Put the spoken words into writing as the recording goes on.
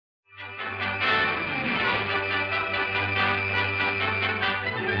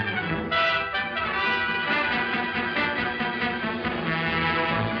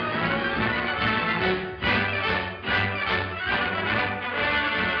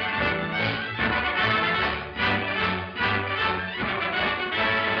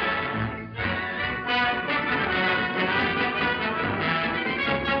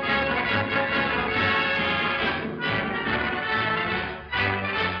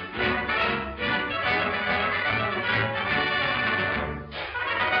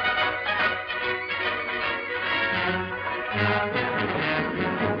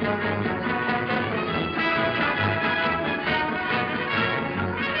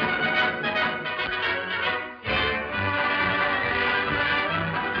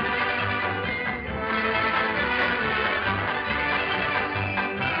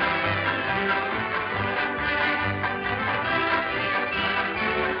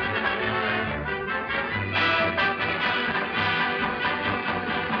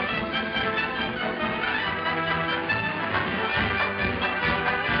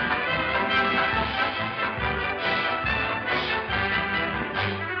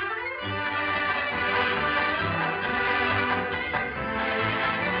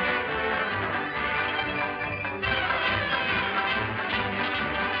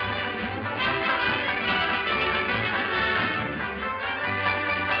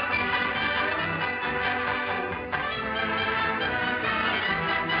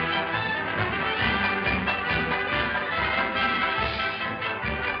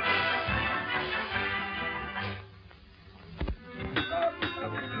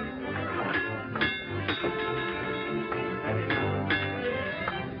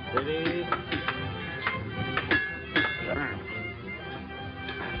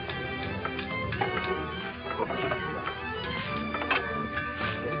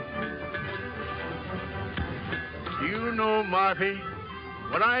You know, Marty,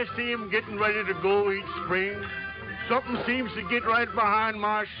 when I see him getting ready to go each spring, something seems to get right behind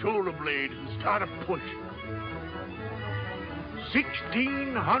my shoulder blade and start a pushing.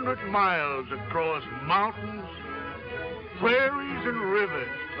 1,600 miles across mountains, prairies, and rivers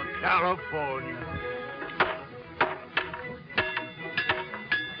for California.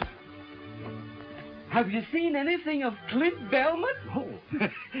 Have you seen anything of Clint Belmet? Oh,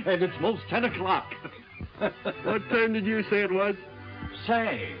 and it's most 10 o'clock. What time did you say it was?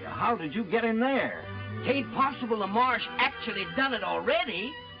 Say, how did you get in there? Tain't possible the Marsh actually done it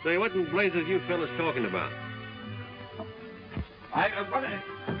already. Say, what in blazes you fellas talking about?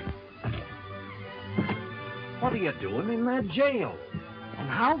 What are you doing in that jail? And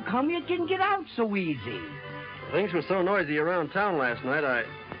how come you can get out so easy? Things were so noisy around town last night, I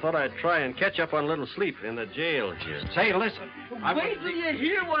thought I'd try and catch up on a little sleep in the jail here. Say, listen. Wait till you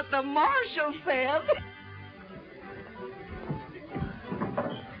hear what the marshal said.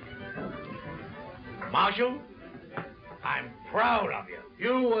 Marshal, I'm proud of you.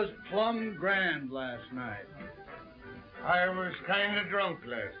 You was plumb grand last night. I was kind of drunk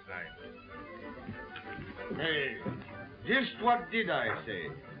last night. Hey, just what did I say?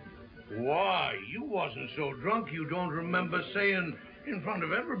 Why, you wasn't so drunk you don't remember saying in front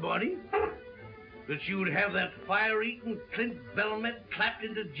of everybody that you'd have that fire-eating Clint Belmet clapped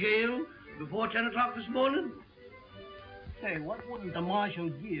into jail before 10 o'clock this morning? Say, what wouldn't the marshal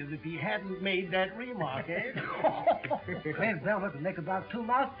give if he hadn't made that remark, eh? Clint Belmet would make about 2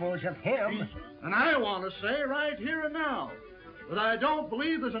 mouthfuls of him. And I want to say right here and now that I don't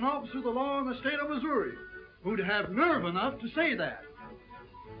believe there's an officer of the law in the state of Missouri who'd have nerve enough to say that.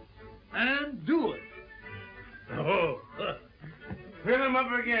 And do it. Oh, fill him up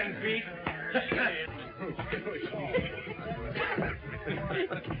again, Pete.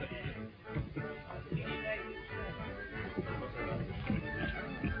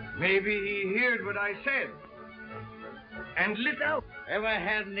 Maybe he heard what I said and lit out. Ever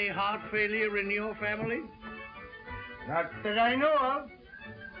had any heart failure in your family? Not that I know of.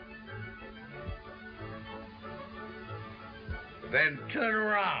 Then turn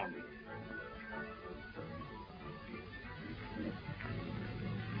around.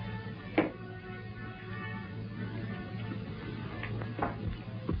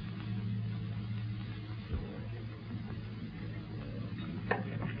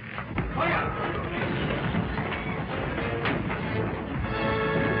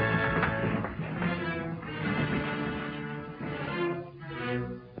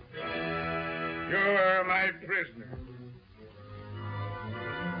 You're my prisoner.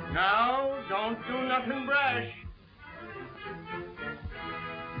 Now, don't do nothing brash.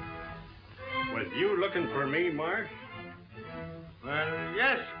 Was you looking for me, Marsh? Well,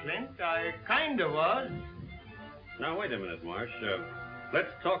 yes, Clint, I kind of was. Now, wait a minute, Marsh.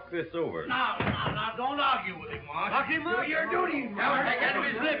 Let's talk this over. Now, don't argue with him, Marsh. Lock him up. Do your duty, Marsh. Take out of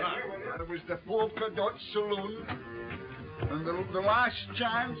his lips. It was the polka dot saloon, and the last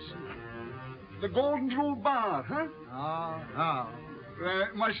chance, the Golden Rule Bar, huh? Oh.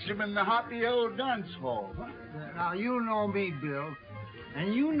 It must have been the Happy Old Dance Hall, huh? Now, you know me, Bill.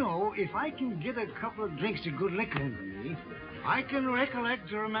 And you know, if I can get a couple of drinks of good liquor into me, I can recollect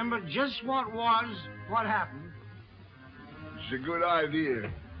to remember just what happened. It's a good idea.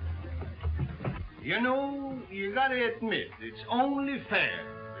 You know, you gotta admit, it's only fair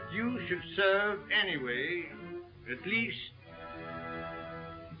that you should serve anyway at least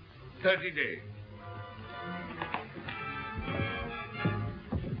 30 days.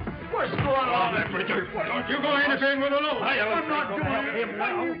 What's going on, Richard? Don't you go anything with a load. I'm not doing it.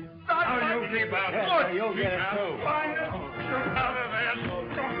 Now, you keep out. You'll get it, too. Find it. Out of there.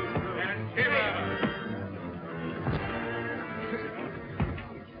 And give it.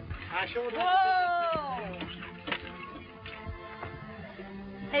 Whoa!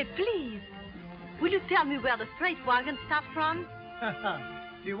 Hey, please, will you tell me where the freight wagon stopped from?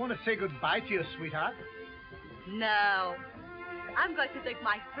 Do you want to say goodbye to your sweetheart? No. I'm going to take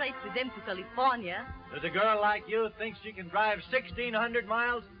my freight with them to California. Does a girl like you think she can drive 1,600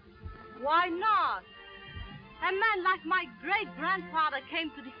 miles? Why not? A man like my great-grandfather came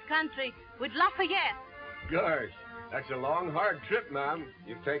to this country with Lafayette. Gosh, that's a long, hard trip, ma'am,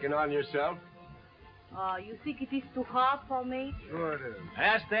 you've taken on yourself. Oh, you think it is too hard for me? Sure it is.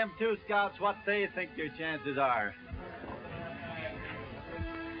 Ask them 2 scouts what they think your chances are.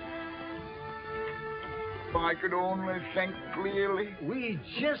 If I could only think clearly. We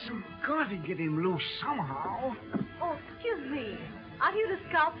just got to get him loose somehow. Oh, excuse me. Are you the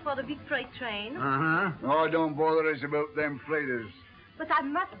scouts for the big freight train? Uh-huh. Oh, don't bother us about them freighters. But I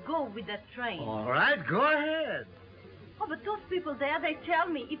must go with that train. All right, go ahead. Oh, but those people there, they tell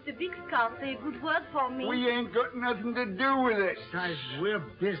me if the big scouts say a good word for me. We ain't got nothing to do with it. Besides, we're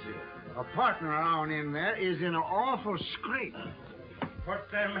busy. A partner of ours in there is in an awful scrape.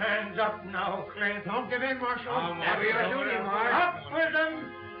 Put them hands up now, Clint. Don't give in, Marshal. Have your duty, Marshal. Up with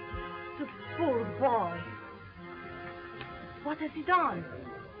them! The poor boy. What has he done?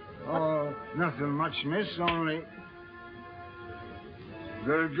 Oh, nothing much, miss, only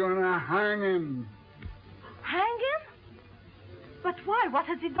they're gonna hang him. Hang him? But why? What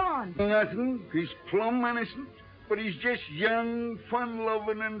has he done? Nothing. He's plumb innocent, but he's just young,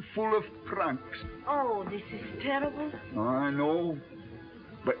 fun-loving, and full of pranks. Oh, this is terrible. I know,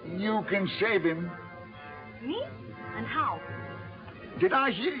 but you can save him. Me? And how? Did I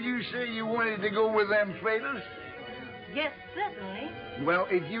hear you say you wanted to go with them freighters? Yes, certainly. Well,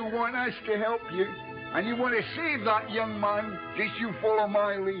 if you want us to help you, and you want to save that young man, just you follow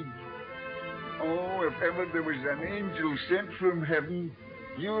my lead. Oh, if ever there was an angel sent from heaven,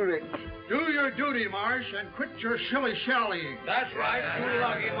 you're it. Do your duty, Marsh, and quit your shilly-shallying. That's right. Too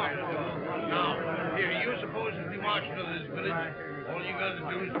lucky, Marshal. Now, here, you supposedly marshal of this village. All you got to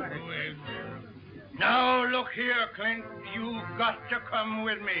do is go ahead. Now, look here, Clint. You've got to come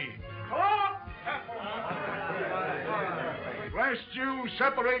with me. Lest you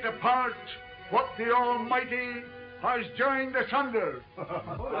separate apart what the Almighty has joined asunder. What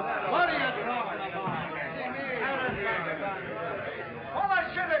are you talking about? Fellow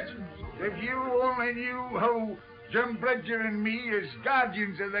citizens, if you only knew how Jim Bridger and me, as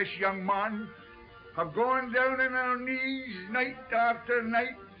guardians of this young man, have gone down on our knees night after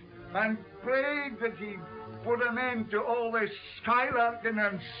night and prayed that he'd put an end to all this skylarking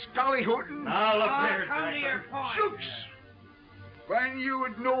and scallyhooting. Now, look here. Come to your point. Shooks! When you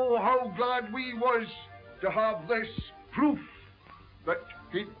would know how glad we was to have this proof that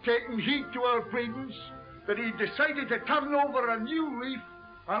he'd taken heed to our pleadings, that he decided to turn over a new leaf,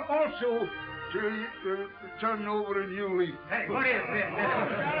 and also to turn over a new leaf. Hey, what is this?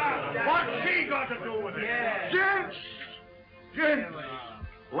 What's she got to do with it? Gents! Gents!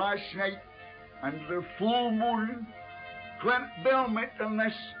 Last night, under the full moon, Clint Belmet and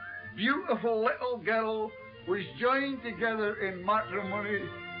this beautiful little girl was joined together in matrimony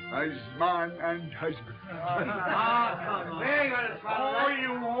as man and husband. Oh,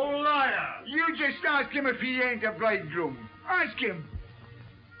 you old liar. You just ask him if he ain't a bridegroom. Ask him.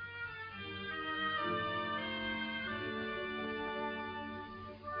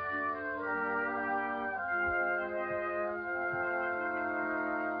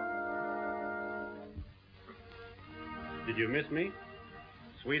 Did you miss me,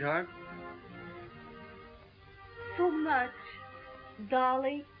 sweetheart? So much,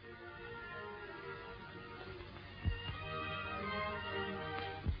 darling.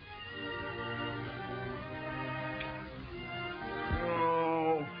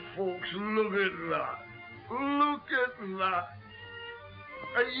 Oh, folks, look at that. Look at that.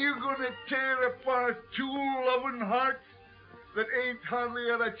 Are you going to tear apart two loving hearts that ain't hardly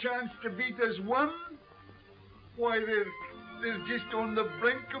had a chance to beat as one? Why, they're just on the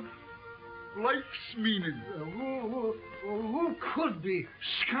brink of life's meaning. Who could be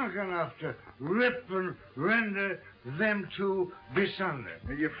skunk enough to rip and render them two bisunder?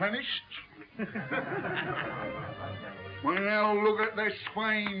 Are you finished? Well, now look at this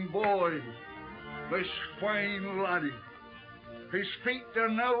fine boy, this fine laddie. His feet are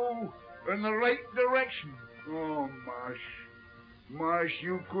now in the right direction. Oh, Marsh,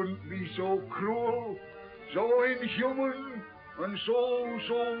 you couldn't be so cruel, so inhuman, and so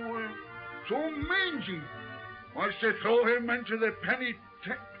mangy as to throw him into the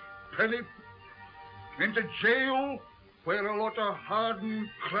into jail, where a lot of hardened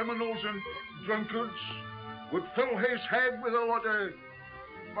criminals and drunkards would fill his head with a lot of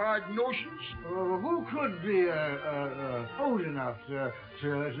bad notions. Who could be old enough to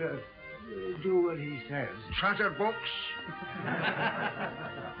do what he says? Chatterbox.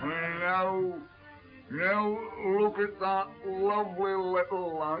 Now look at that lovely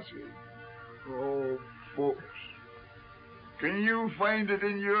little lassie. Oh, folks, can you find it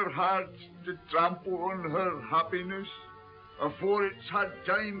in your hearts to trample on her happiness afore it's had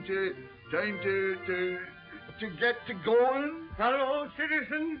time to get to going? Fellow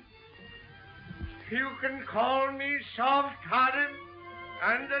citizens, you can call me soft-hearted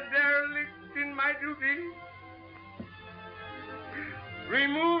and a derelict in my duty.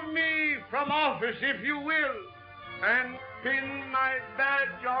 Remove me from office if you will, and pin my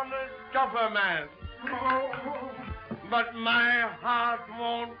badge on a stuffer man. But my heart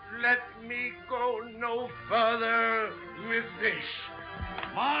won't let me go no further with this.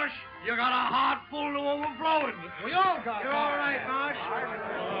 Marsh, you got a heart full to overflowing. We all got You're all right, Marsh.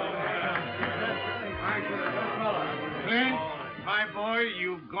 Clint, my boy,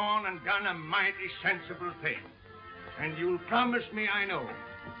 you've gone and done a mighty sensible thing. And you'll promise me, I know,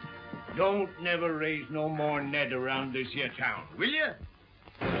 don't never raise no more Ned around this here town, will you?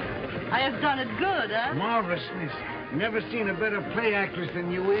 I have done it good, huh? Marvelous, miss. Never seen a better play actress than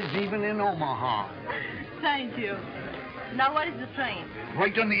you is, even in Omaha. Thank you. Now, what is the train?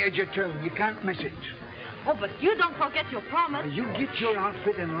 Right on the edge of town. You can't miss it. Oh, but you don't forget your promise. You get your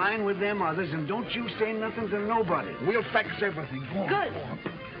outfit in line with them others, and don't you say nothing to nobody. We'll fix everything. Go on. Good.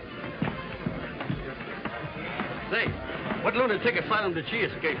 Say, what lunatic asylum did she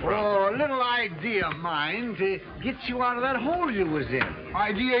escape from? Oh, a little idea of mine to get you out of that hole you was in.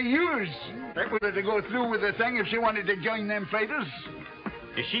 Idea of yours? That was her to go through with the thing if she wanted to join them fighters.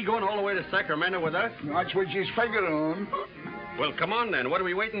 Is she going all the way to Sacramento with us? That's what she's figuring on. Well, come on then. What are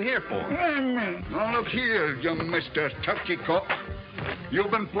we waiting here for? Now, look here, young Mr. Turkey Cock.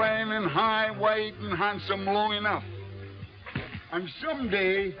 You've been playing in high, wide, and handsome long enough. And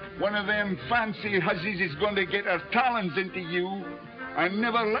someday, one of them fancy hussies is going to get her talons into you and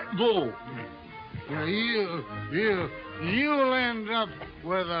never let go. Well, you'll end up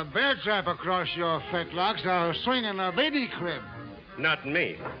with a bear trap across your fetlocks or swinging a baby crib. Not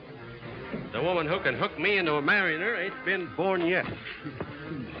me. The woman who can hook me into marrying her ain't been born yet.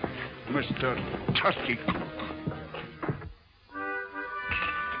 Mr. Turkey Cock.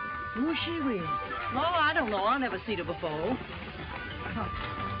 Who's she with? Oh, I don't know. I never seen her before.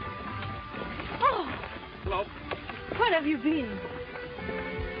 Oh. Hello. Where have you been?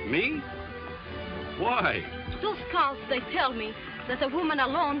 Me? Why? Those scouts, they tell me that a woman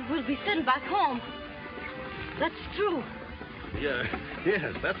alone will be sent back home. That's true. Yeah,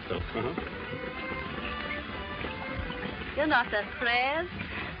 yes, that's so. Uh-huh. You're not afraid?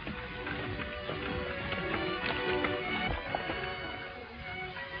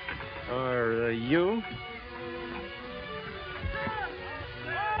 Are you?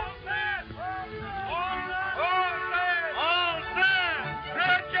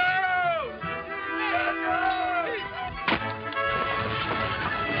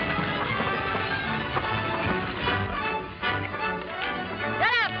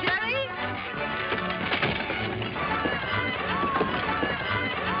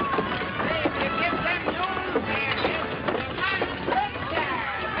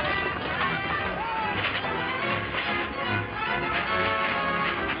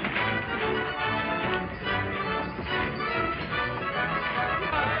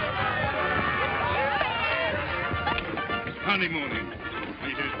 Honeymooning.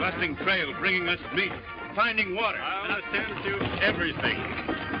 It is busting trail, bringing us meat, finding water. I'll attend to everything.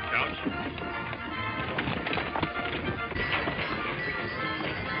 Couch.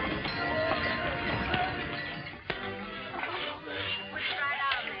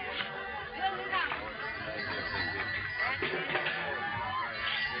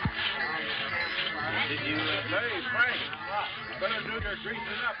 Did you say, Frank? You better do your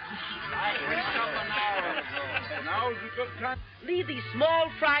greasing up. Now's a good time. Leave these small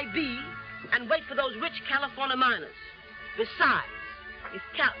fry be and wait for those rich California miners. Besides, if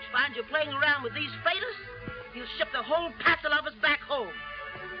Couch finds you playing around with these faders, he'll ship the whole passel of us back home.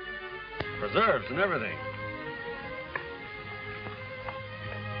 Preserves and everything.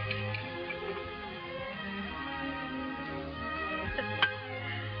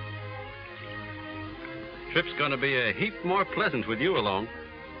 Trip's gonna be a heap more pleasant with you along.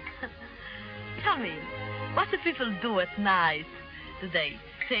 Tell me, what do people do at night? Do they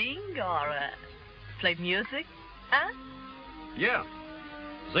sing or play music? Huh? Yeah.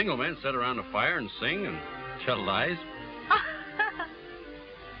 Single men sit around a fire and sing and tell lies.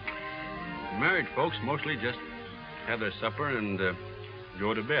 Married folks mostly just have their supper and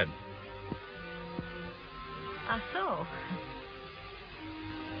go to bed. Ah, so?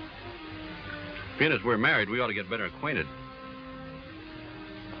 Being as we're married, we ought to get better acquainted.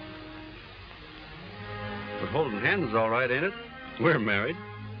 But holding hands is all right, ain't it? We're married.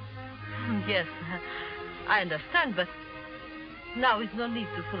 Yes, I understand, but now is no need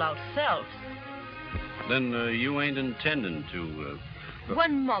to fool ourselves. Then you ain't intending to...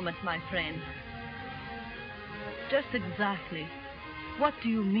 One moment, my friend. Just exactly. What do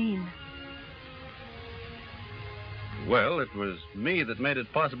you mean? Well, it was me that made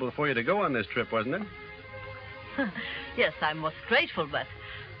it possible for you to go on this trip, wasn't it? Yes, I'm most grateful, but...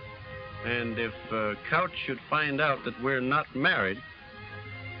 And if Couch should find out that we're not married,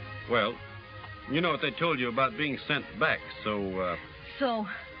 well, you know what they told you about being sent back, so... So,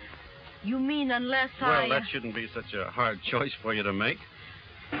 you mean unless Well, that shouldn't be such a hard choice for you to make.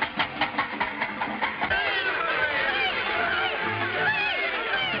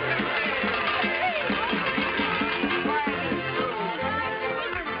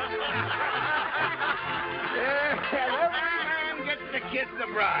 kiss the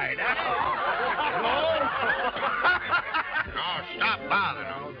bride, huh? Oh, stop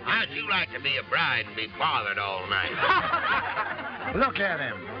bothering. How'd you like to be a bride and be bothered all night? Look at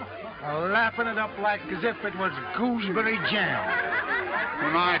him. Lapping it up like as if it was gooseberry jam.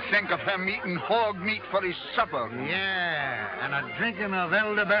 When I think of him eating hog meat for his supper. Yeah, and a drinking of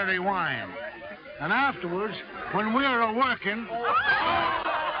elderberry wine. And afterwards, when we're a-working...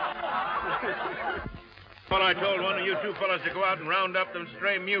 Well, I told one of you two fellas to go out and round up them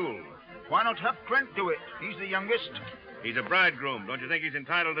stray mules. Why not have Clint do it? He's the youngest. He's a bridegroom. Don't you think he's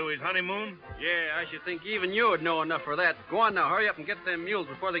entitled to his honeymoon? Yeah, I should think even you would know enough for that. Go on now, hurry up and get them mules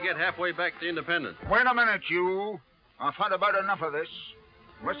before they get halfway back to Independence. Wait a minute, you. I've had about enough of this.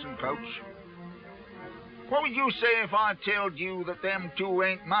 Listen, Coach. What would you say if I told you that them two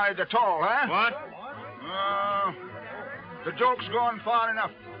ain't married at all, huh? What? The joke's gone far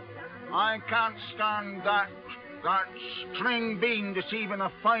enough. I can't stand that string bean deceiving a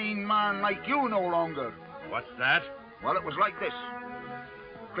fine man like you no longer. What's that? Well, it was like this.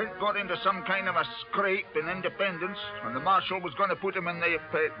 Clint got into some kind of a scrape in Independence, and the marshal was going to put him in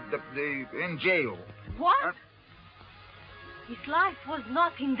in jail. What? His life was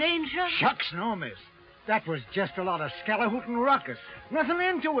not in danger? Shucks, no, miss. That was just a lot of scallahootin' ruckus. Nothing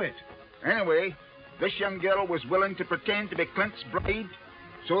into it. Anyway, this young girl was willing to pretend to be Clint's bride,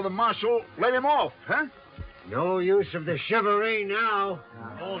 so the marshal let him off, huh? No use of the chivalry now.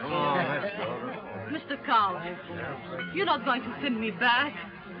 Mr. Cowles, you're not going to send me back.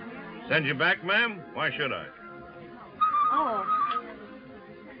 Send you back, ma'am? Why should I? Oh.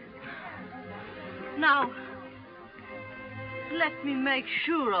 Now, let me make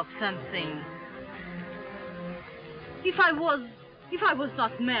sure of something. If I was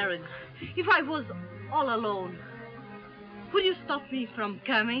not married, if I was all alone, would you stop me from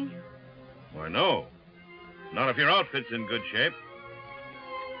coming? Why, no. Not if your outfit's in good shape.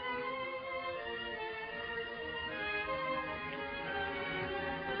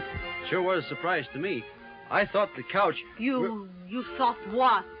 Sure was a surprise to me. I thought the couch... You thought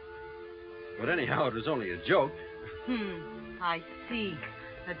what? But anyhow, it was only a joke. I see.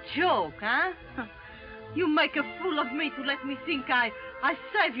 A joke, huh? You make a fool of me to let me think I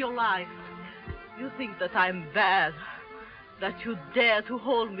saved your life. You think that I'm bad. That you dare to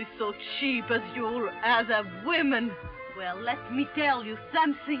hold me so cheap as a woman. Well, let me tell you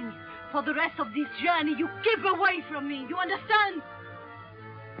something. For the rest of this journey, you keep away from me. You understand?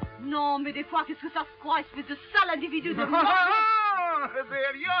 Non, mais des fois, qu'est-ce que ça se croit, espèce de sale individu de moi?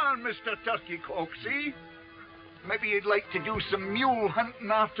 There you are, Mr. Turkey Coxey. Maybe you'd like to do some mule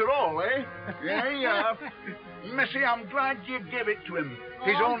hunting after all, eh? Yeah. Missy, I'm glad you gave it to him.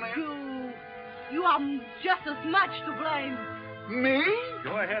 He's only... You are just as much to blame. Me?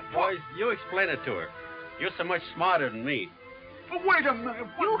 Go ahead, boys. You explain it to her. You're so much smarter than me. But wait a minute.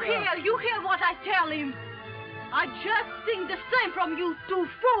 You hear what I tell him. I just think the same from you two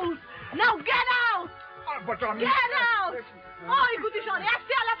fools. Now get out! But I'm... Get out! Oh, écoutez, j'en ai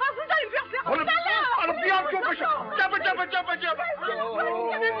assez à la fin. Vous allez me faire faire tout à l'heure. Alors, bien, jump.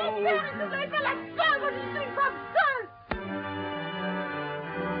 Vous avez fait la seule, moi, je suis comme seule.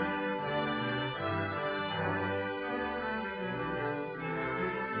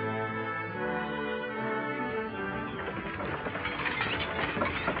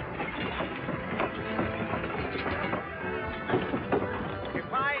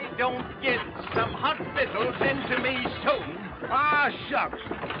 Don't get some hot victuals into me soon. Ah, shucks.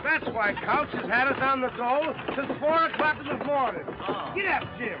 That's why Couch has had us on the go since 4 o'clock in the morning. Get up,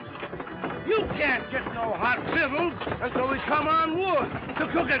 Jim. You can't get no hot victuals until we come on wood to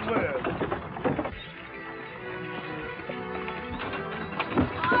cook it with.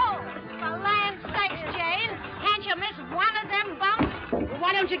 Oh, for land's sakes, Jane. Can't you miss one of them bumps? Well,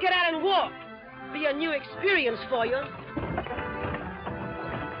 why don't you get out and walk? Be a new experience for you.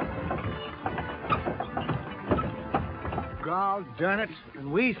 God darn it,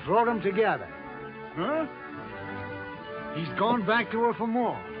 and we throwed them together. Huh? He's gone back to her for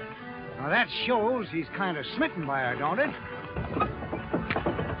more. Now that shows he's kind of smitten by her, don't it?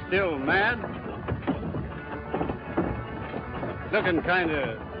 Still mad? Looking kind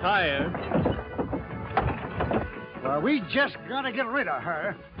of tired. Well, we just got to get rid of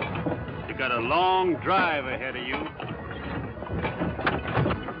her. You got a long drive ahead of you.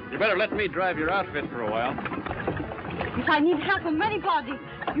 You better let me drive your outfit for a while. If I need help from anybody,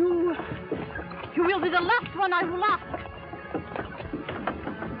 you will be the last one I will ask.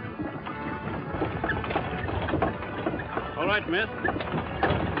 All right, miss.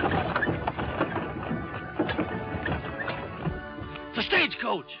 The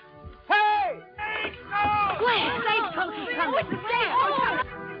stagecoach. Hey! Stagecoach! Where? Coach is coming.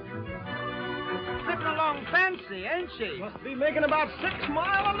 Slipping along fancy, ain't she? Must be making about 6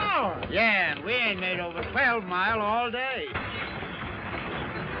 miles an hour. Yeah, and we ain't made over 12 mile all day.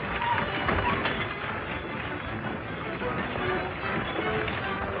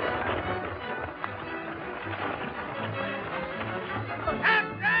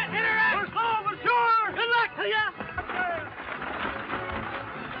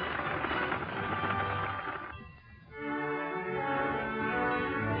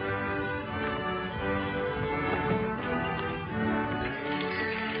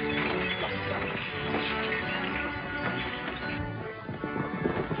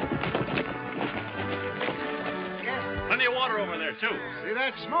 Plenty of water over there, too. See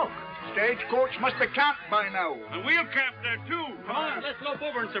that smoke? Stagecoach must be camped by now. And we'll camp there, too. Come on, let's lope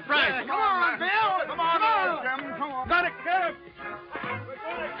over and surprise them. Come on, Bill. Come on, Jim. Come on. Got it, Kev.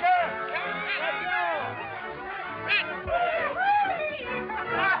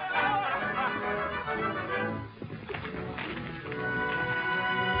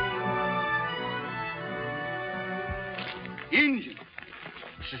 Engine.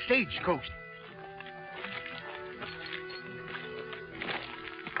 It's a stagecoach.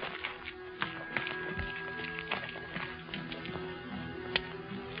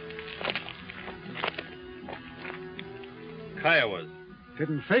 Kiowas.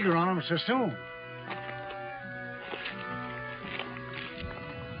 Didn't figure on them so soon.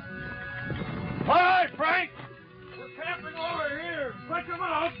 All right, Frank. We're camping over here. Break them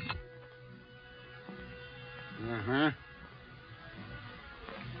out. Uh-huh.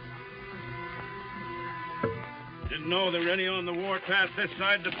 Didn't know there were any on the warpath this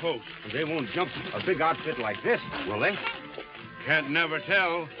side the post. They won't jump a big outfit like this, will they? Can't never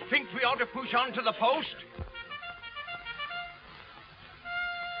tell. Think we ought to push on to the post?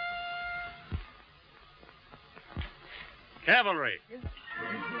 Cavalry.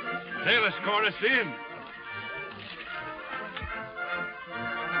 They'll escort us in.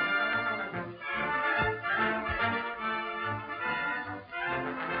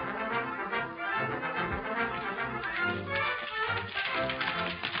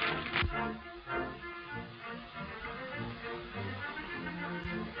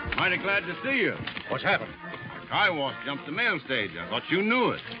 Mighty glad to see you. What's happened? The Kiowas jumped the mail stage. I thought you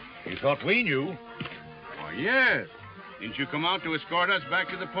knew it. You thought we knew? Why, yes. Didn't you come out to escort us back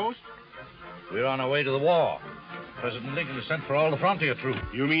to the post? We're on our way to the war. President Lincoln has sent for all the frontier troops.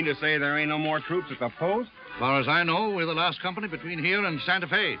 You mean to say there ain't no more troops at the post? As far as I know, we're the last company between here and Santa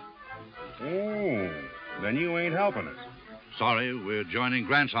Fe. Oh, then you ain't helping us. Sorry, we're joining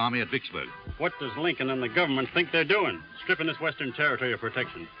Grant's army at Vicksburg. What does Lincoln and the government think they're doing? Stripping this western territory of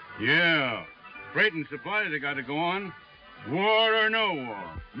protection. Yeah. Freight and supplies they got to go on. War or no war.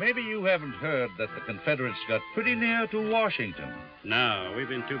 Maybe you haven't heard that the Confederates got pretty near to Washington. No, we've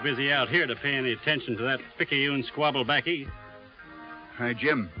been too busy out here to pay any attention to that picayune squabble back east. Hi,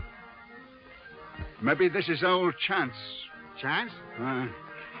 Jim. Maybe this is our chance. Chance?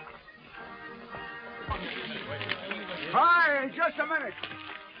 Hi, just a minute.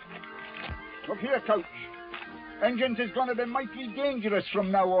 Look here, Coach. Engines is going to be mighty dangerous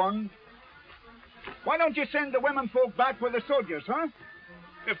from now on. Why don't you send the women folk back with the soldiers, huh?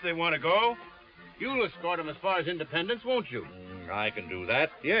 If they want to go, you'll escort them as far as Independence, won't you? I can do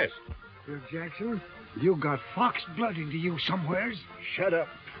that, yes. Bill Jackson, you got fox blood into you somewheres. Shut up.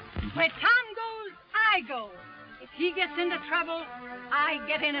 Where Tom goes, I go. If he gets into trouble, I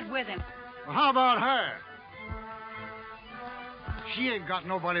get in it with him. Well, how about her? She ain't got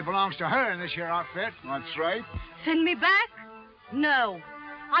nobody belongs to her in this here outfit. That's right. Send me back? No,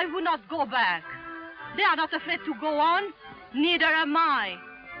 I will not go back. They are not afraid to go on. Neither am I.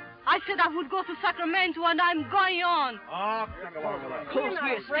 I said I would go to Sacramento, and I'm going on. Who's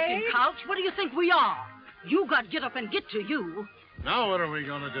here, sticking couch? What do you think we are? You got to get up and get to you. Now what are we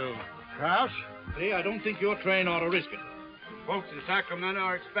going to do? Crouch? See, I don't think your train ought to risk it. Folks in Sacramento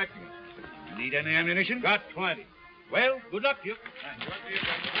are expecting us. Need any ammunition? Got plenty. Well, good luck to you. Good luck to you,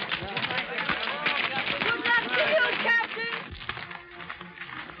 Captain.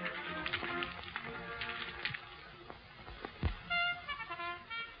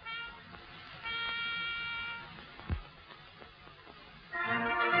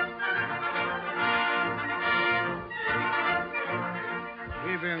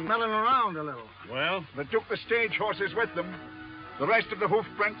 We've been milling around a little. Well? They took the stage horses with them. The rest of the hoof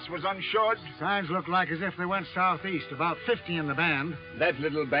prints was unshod. Signs look like as if they went southeast, about 50 in the band. That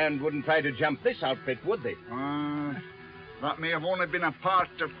little band wouldn't try to jump this outfit, would they? That may have only been a part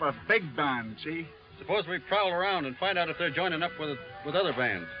of a big band, see? Suppose we prowl around and find out if they're joining up with other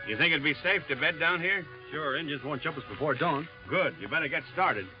bands. You think it'd be safe to bed down here? Sure, Indians won't jump us before dawn. Good. You better get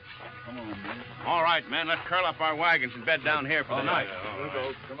started. Come on, man. All right, men. Let's curl up our wagons and bed down here for the night. We'll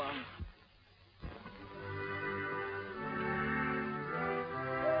go. Come on.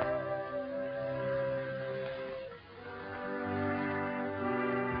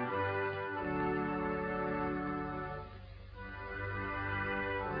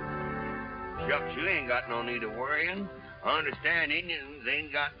 Shucks, you ain't got no need of worrying. I understand Indians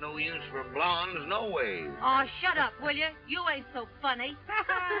ain't got no use for blondes no way. Oh, shut up, will you? You ain't so funny.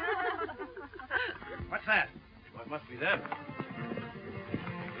 What's that? Well, it must be them.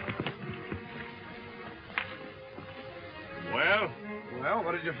 Well,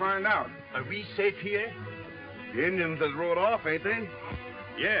 what did you find out? Are we safe here? The Indians has rode off, ain't they?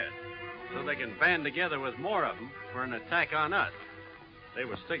 Yes. So they can band together with more of them for an attack on us. They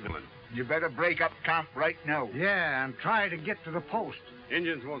were signaling. You better break up camp right now. Yeah, and try to get to the post.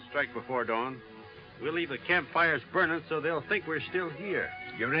 Indians won't strike before dawn. We'll leave the campfires burning so they'll think we're still here.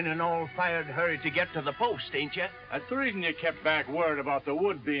 You're in an all-fired hurry to get to the post, ain't you? That's the reason you kept back word about the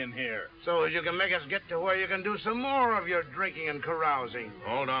wood being here. So as you can make us get to where you can do some more of your drinking and carousing.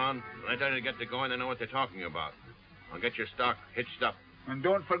 Hold on. When I tell you to get to going, they know what they're talking about. I'll get your stock hitched up. And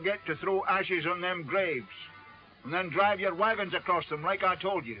don't forget to throw ashes on them graves. And then drive your wagons across them like I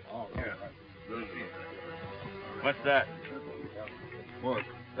told you. Oh, yeah. What's that? What?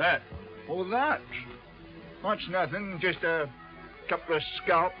 That. Oh, that? That's nothing. Just a couple of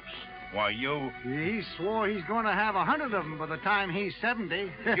scalps. Why, you... He swore he's going to have 100 of them by the time he's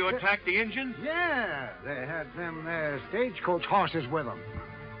 70. You attacked the Indians? Yeah, they had them stagecoach horses with them.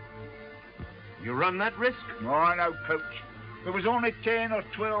 You run that risk? No, no, Coach. There was only 10 or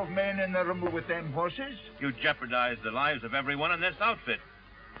 12 men in the room with them horses. You jeopardized the lives of everyone in this outfit.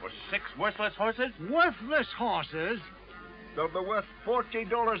 For 6 worthless horses? Worthless horses? They'll be worth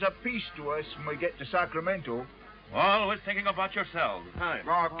 $40 apiece to us when we get to Sacramento. Always thinking about yourselves. Time.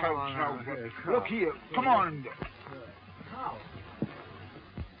 Oh, Coach, no. Look here. Come on.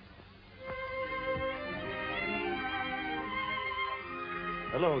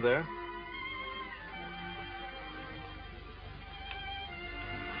 Hello there.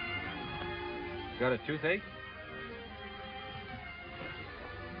 Got a toothache?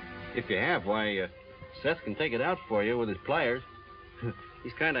 If you have, why, Seth can take it out for you with his pliers.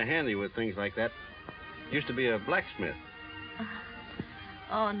 He's kind of handy with things like that. Used to be a blacksmith.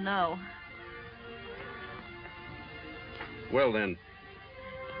 Oh, no. Well, then,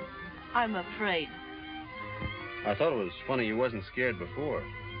 I'm afraid. I thought it was funny you wasn't scared before.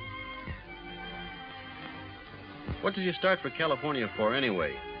 What did you start for California for,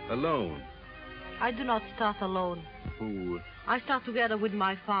 anyway? Alone? I do not start alone. Who? I start together with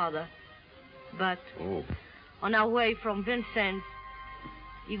my father. But on our way from Vincennes,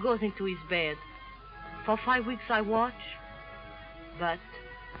 he goes into his bed. For 5 weeks I watch, but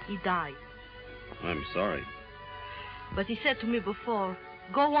he died. I'm sorry. But he said to me before,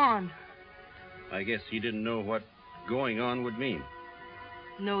 go on. I guess he didn't know what going on would mean.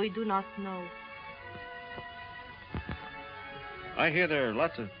 No, he do not know. I hear there are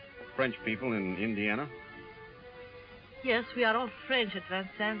lots of French people in Indiana. Yes, we are all French at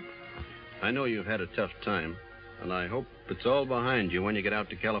Vincennes. I know you've had a tough time, and I hope it's all behind you when you get out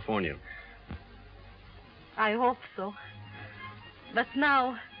to California. I hope so. But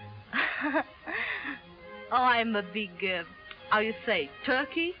now... I'm a big, how you say,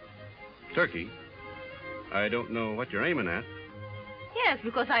 turkey? Turkey? I don't know what you're aiming at. Yes,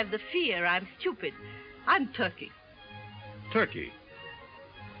 because I have the fear. I'm stupid. I'm turkey. Turkey?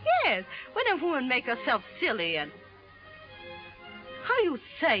 Yes, when a woman make herself silly and... How you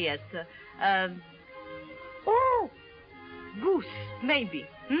say it? Goose, maybe.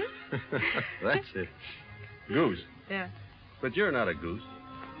 Hmm? That's it. Goose. Yeah. But you're not a goose.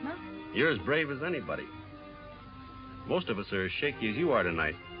 No? You're as brave as anybody. Most of us are as shaky as you are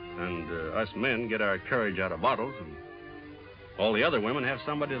tonight. And us men get our courage out of bottles, and all the other women have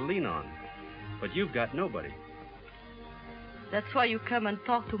somebody to lean on. But you've got nobody. That's why you come and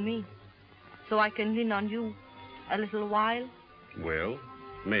talk to me. So I can lean on you a little while. Well,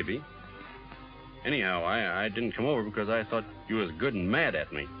 maybe. Anyhow, I didn't come over because I thought you was good and mad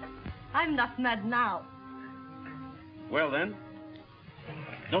at me. I'm not mad now. Well, then,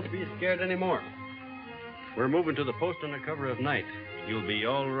 don't be scared anymore. We're moving to the post under cover of night. You'll be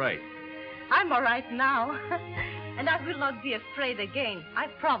all right. I'm all right now. And I will not be afraid again, I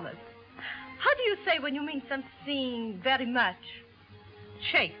promise. How do you say when you mean something very much?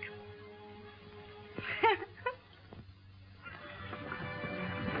 Shake.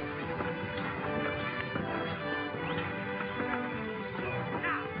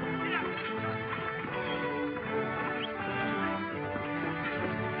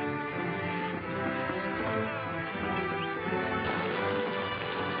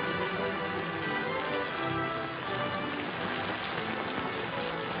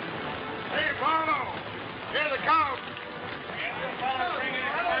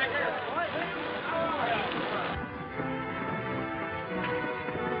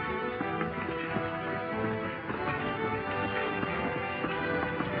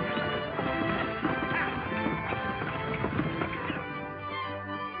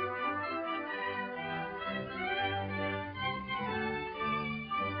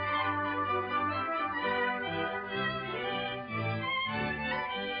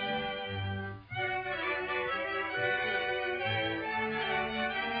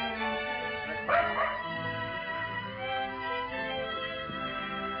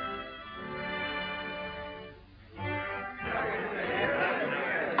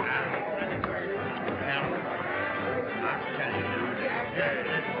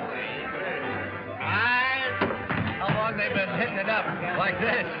 How long they been hitting it up like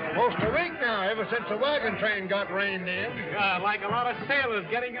this? Most a week now, ever since the wagon train got reined in. Like a lot of sailors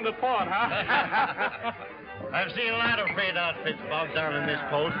getting into port, huh? I've seen a lot of freight outfits bogged down in this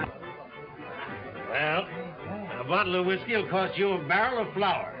post. Well, a bottle of whiskey will cost you a barrel of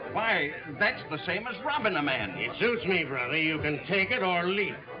flour. Why, that's the same as robbing a man. It suits me, brother. You can take it or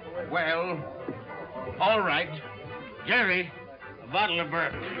leave it. Well, all right. Jerry, a bottle of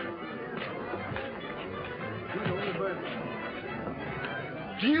bourbon.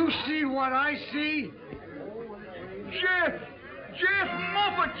 Do you see what I see? Jeff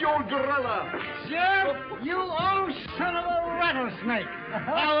Moffat, you gorilla! Jeff, you old son of a rattlesnake!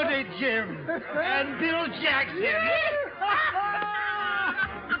 Howdy, Jim. And Bill Jackson.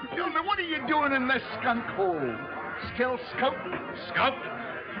 Tell me, what are you doing in this skunk hole? Still scout? Scout?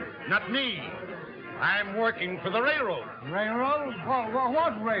 Not me. I'm working for the railroad. Railroad?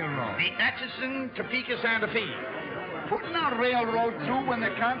 What railroad? The Atchison, Topeka, Santa Fe. Putting a railroad through when they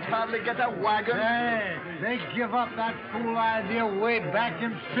can't hardly get a wagon? Hey, they give up that fool idea way back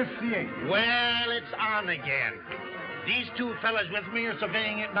in '58. Well, it's on again. These two fellas with me are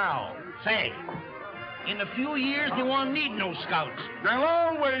surveying it now. Say, in a few years, they won't need no scouts. They'll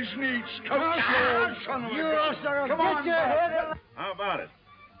always need scouts. You son of a Come on, bitch. How about it?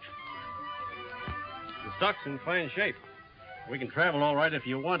 The stock's in fine shape. We can travel all right if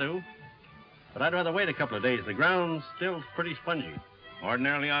you want to. But I'd rather wait a couple of days. The ground's still pretty spongy.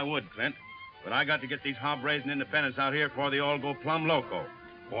 Ordinarily, I would, Clint. But I got to get these hob-raising independents out here before they all go plumb loco.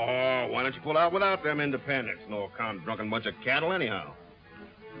 Oh, why don't you pull out without them independents? No kind drunken bunch of cattle anyhow.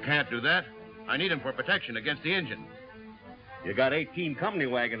 Can't do that. I need them for protection against the Injuns. You got 18 company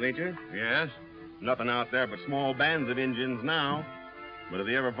wagons, ain't you? Yes. Nothing out there but small bands of Injuns now. But if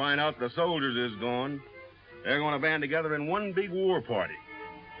they ever find out the soldiers is gone, they're going to band together in one big war party.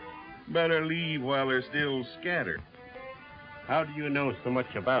 Better leave while they're still scattered. How do you know so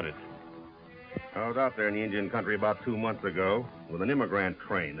much about it? I was out there in the Indian country about 2 months ago with an immigrant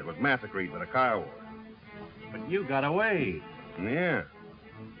train that was massacred by the Kiowa. But you got away. Yeah.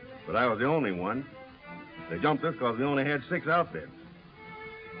 But I was the only one. They jumped us because we only had 6 outfits.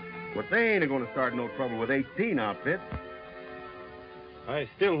 But they ain't going to start no trouble with 18 outfits. I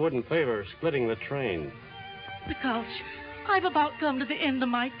still wouldn't favor splitting the train. Mr. Couch, I've about come to the end of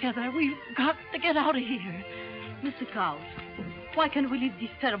my tether. We've got to get out of here. Mr. Couch, why can't we leave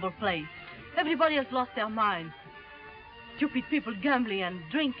this terrible place? Everybody has lost their minds. Stupid people gambling and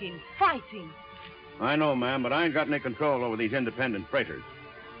drinking, fighting. I know, ma'am, but I ain't got any control over these independent freighters.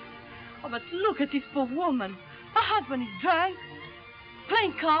 Oh, but look at this poor woman. Her husband is drunk,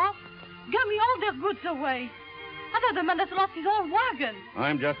 playing cards, gambling all their goods away. Another man has lost his own wagon.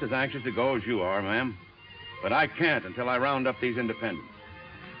 I'm just as anxious to go as you are, ma'am. But I can't until I round up these independents.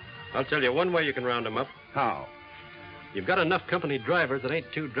 I'll tell you one way you can round them up. How? You've got enough company drivers that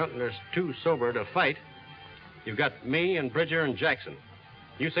ain't too drunk or too sober to fight. You've got me and Bridger and Jackson.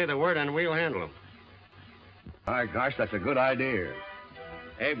 You say the word and we'll handle them. My gosh, that's a good idea.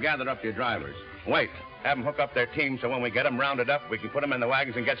 Abe, gather up your drivers. Wait, have them hook up their teams so when we get them rounded up, we can put them in the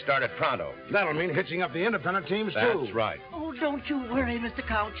wagons and get started pronto. That'll mean hitching up the independent teams, too. That's right. Oh, don't you worry, Mr.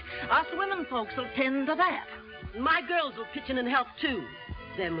 Couch. Us women folks will tend to that. My girls will pitch in and help, too.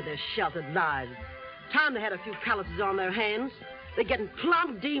 Them with their sheltered lives. Time they had a few calluses on their hands. They're getting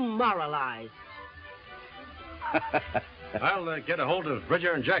plumb demoralized. I'll get a hold of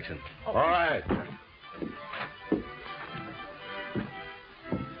Bridger and Jackson. All right.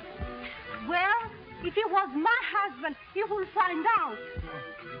 Well, if it was my husband, he will find out.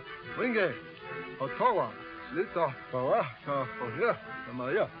 Winge, Ottawa, Lita,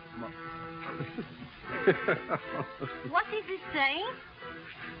 Maria. What is he saying?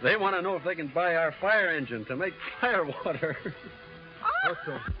 They want to know if they can buy our fire engine to make firewater.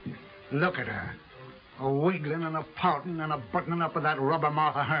 Otto, look at her. A wiggling and a pouting and a buttoning up of that rubber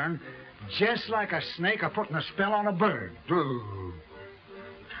mouth of hern, just like a snake a putting a spell on a bird.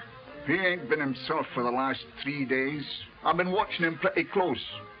 He ain't been himself for the last 3 days. I've been watching him pretty close.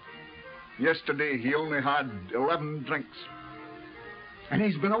 Yesterday, he only had 11 drinks. And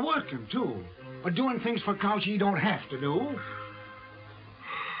he's been a-working, too. But doing things for Couch he don't have to do.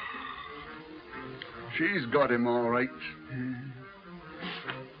 She's got him all right.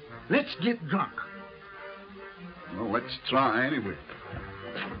 Let's get drunk. Well, let's try anyway.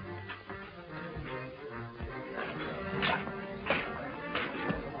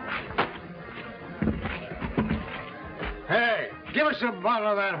 Hey, give us a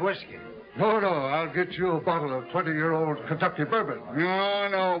bottle of that whiskey. No, I'll get you a bottle of 20-year-old Kentucky bourbon.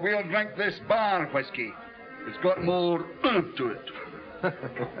 No, we'll drink this barn whiskey. It's got more oomph to it.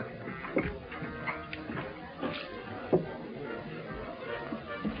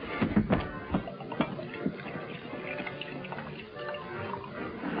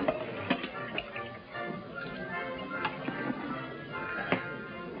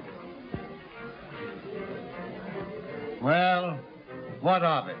 Well, what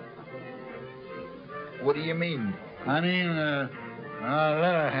of it? What do you mean? I mean, I'll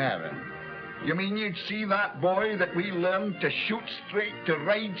let her have it. You mean you'd see that boy that we learned to shoot straight, to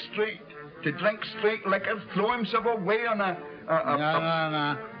ride straight, to drink straight liquor, throw himself away on a...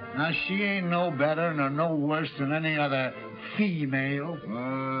 No. Now, she ain't no better nor no worse than any other female.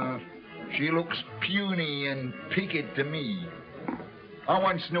 She looks puny and peaked to me. I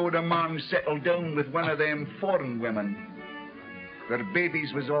once knowed a man settled down with one of them foreign women. Their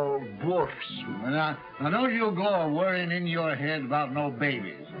babies was all dwarfs. Now don't you go worrying in your head about no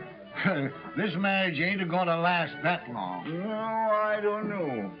babies. This marriage ain't going to last that long. No, I don't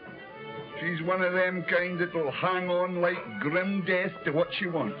know. She's one of them kind that'll hang on like grim death to what she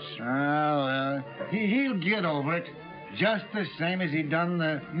wants. Well, he'll get over it, just the same as he done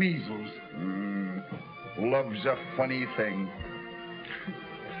the measles. Love's a funny thing.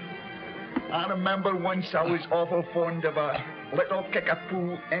 I remember once I was awful fond of a little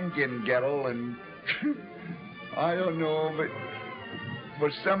kickapoo Indian girl, and I don't know, but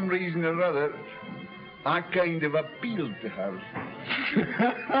for some reason or other, I kind of appealed to her.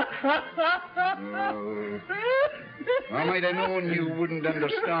 I might have known you wouldn't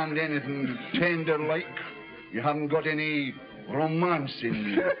understand anything tender-like. You haven't got any romance in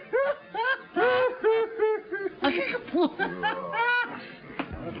you.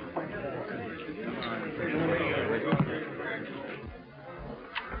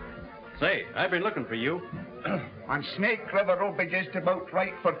 Say, I've been looking for you. And Snake River will be just about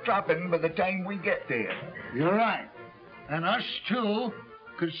right for trapping by the time we get there. You're right. And us two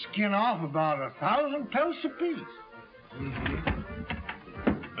could skin off about 1,000 pelts apiece.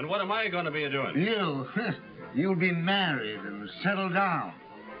 And what am I going to be doing? You'll be married and settled down.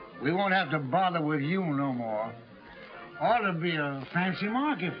 We won't have to bother with you no more. Ought to be a fancy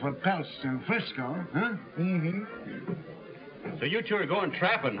market for pelts in Frisco, huh? So you two are going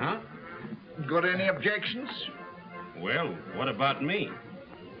trapping, huh? Got any objections? Well, what about me?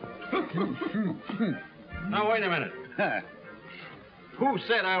 Now, wait a minute. Who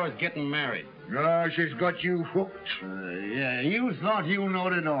said I was getting married? She's got you hooked. Yeah, you thought you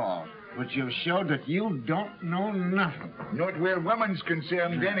knowed it all, but you've showed that you don't know nothing. Not where women's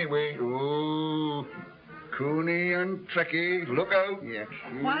concerned, anyway. Oh, coony and tricky. Look out. Yeah.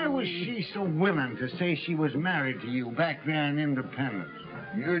 Why was she so willing to say she was married to you back there in Independence?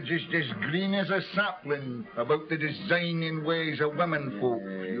 You're just as green as a sapling about the designing ways of women folk.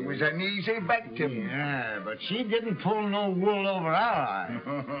 You was an easy victim. Yeah, but she didn't pull no wool over our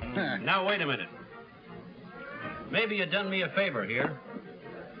eye. Now, wait a minute. Maybe you done me a favor here.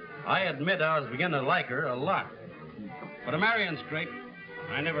 I admit I was beginning to like her a lot. But a marrying straight,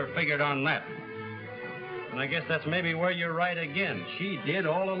 I never figured on that. And I guess that's maybe where you're right again. She did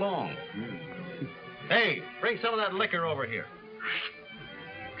all along. Hey, bring some of that liquor over here.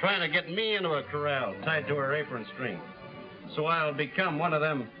 Trying to get me into a corral tied to her apron string. So I'll become one of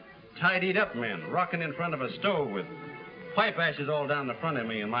them tidied up men, rocking in front of a stove with pipe ashes all down the front of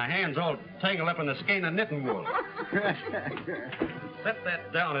me and my hands all tangled up in the skein of knitting wool. Set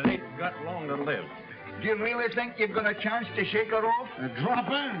that down. It ain't got long to live. Do you really think you've got a chance to shake her off? Drop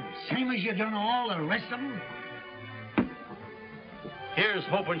her, same as you done all the rest of them? Here's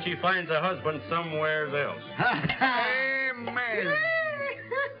hoping she finds a husband somewhere else. Amen.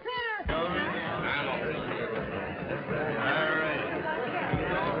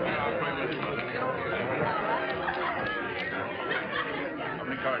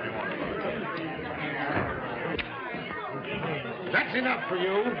 That's enough for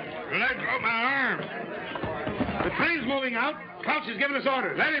you. Let go my arm. The train's moving out. Couch has given us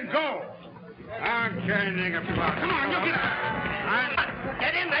orders. Let him go. I'm carrying a plot. Come on, you get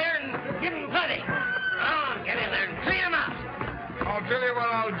Get in there and give him plenty. Come on, get in there and clean him out. I'll tell you what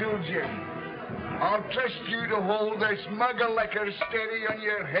I'll do, Jim. I'll trust you to hold this mug of liquor steady on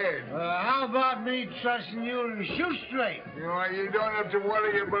your head. How about me trusting you to shoot straight? You don't have to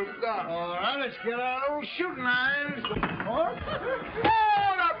worry about that. All right, let's get our old shooting irons. Oh,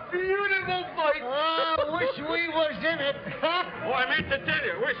 what a beautiful fight. I wish we was in it. Oh, I meant to tell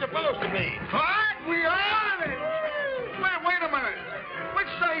you, we're supposed to be. What? We are in it. Wait a minute. Which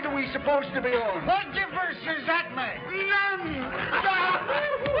side are we supposed to be on? What difference does that make? None.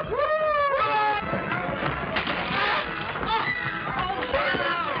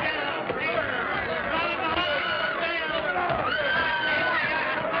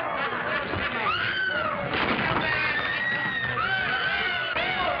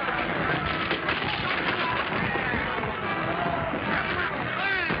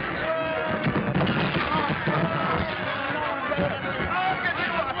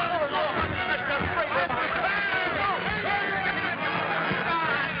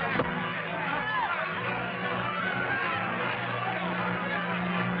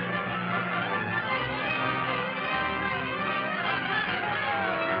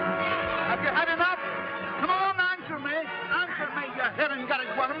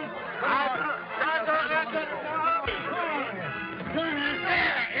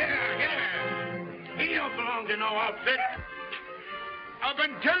 He don't belong to no outfit. I've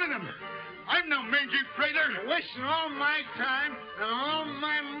been telling him. I'm no mangy freighter. You're wasting all my time and all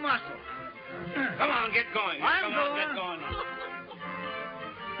my muscle. Come on, get going. I'm Come on, going. get going.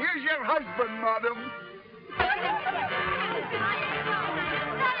 Here's your husband, madam.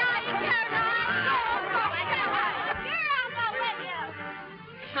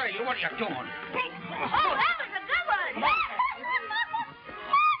 Say, what are you doing? Oh, that was a good one.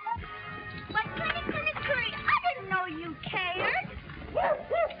 But Curry, I didn't know you cared.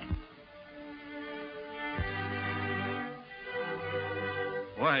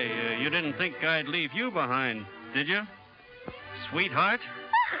 Why, you didn't think I'd leave you behind, did you? Sweetheart?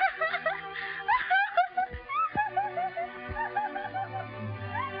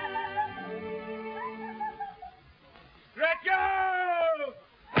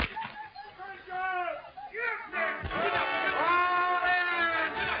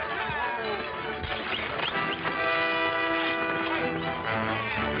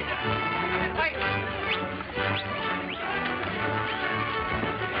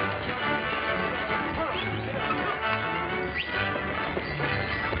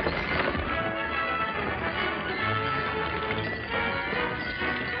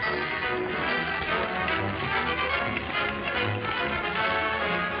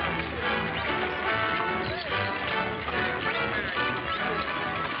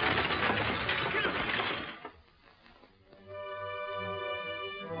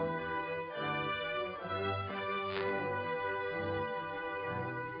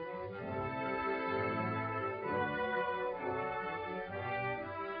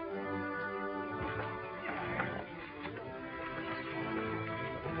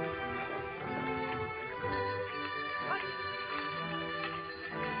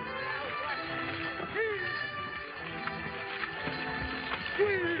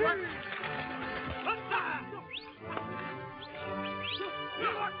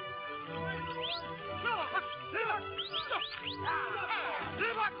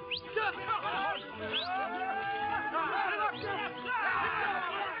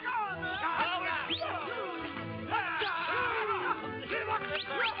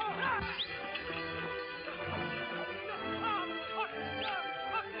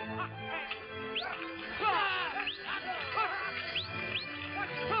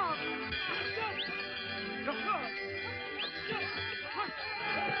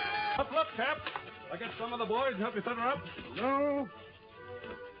 Look, Cap. I get some of the boys and help you set her up? No.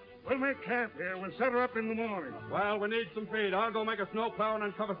 We'll make camp here. We'll set her up in the morning. Well, we need some feed. I'll go make a snow plow and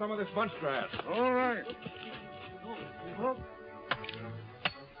uncover some of this bunch grass. All right. Look.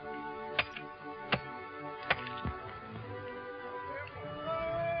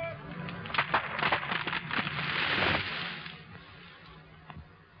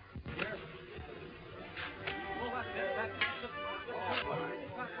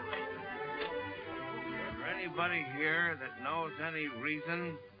 Anybody here that knows any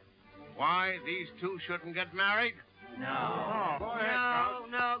reason why these two shouldn't get married? No. Go ahead,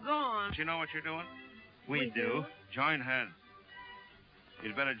 No, go on. Do you know what you're doing? We do. Join hands.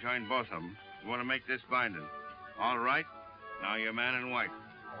 You'd better join both of them. You want to make this binding. All right? Now you're man and wife.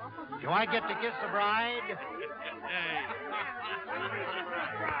 Do I get to kiss the bride? Hey.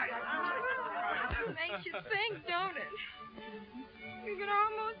 Makes you think, don't it? You can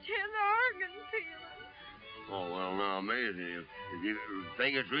almost hear the organ pealing. Oh, well, now, Maisie, if you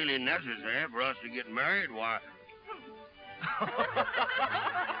think it's really necessary for us to get married, why...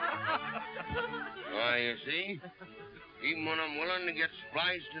 Why, you see, even when I'm willing to get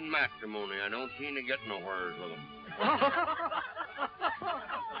spliced in matrimony, I don't seem to get nowhere with them.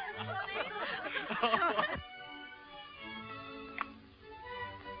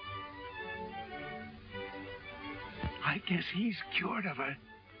 I guess he's cured of her.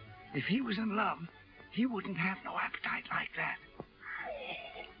 If he was in love, he wouldn't have no appetite like that.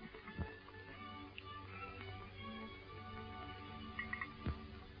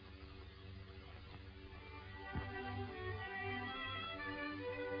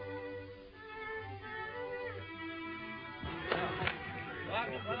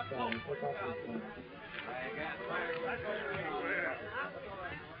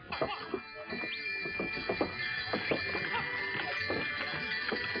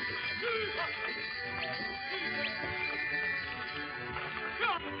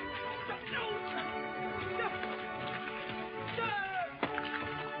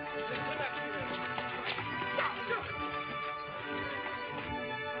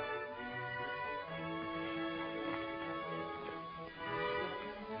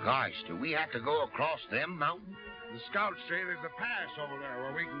 Gosh, do we have to go across them mountains? The scouts say there's a pass over there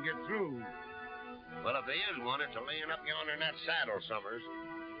where we can get through. Well, if there is one, it's a laying up yonder in that saddle, Summers.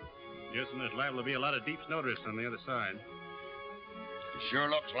 Yes, and there's liable to be a lot of deep snowdrifts on the other side. It sure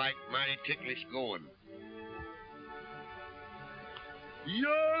looks like mighty ticklish going.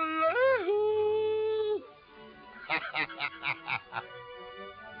 Yahoo!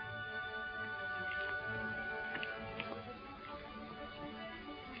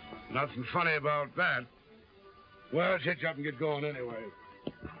 Nothing funny about that. Well, let's hitch up and get going anyway.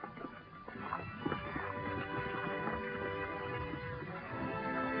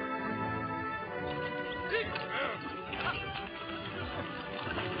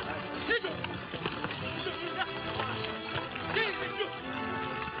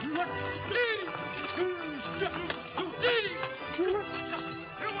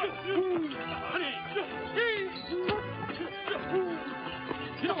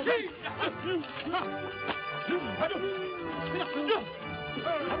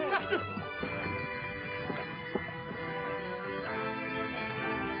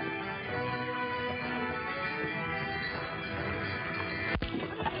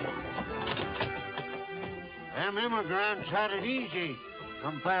 Them immigrants had it easy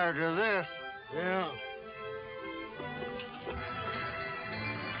compared to this. Yeah.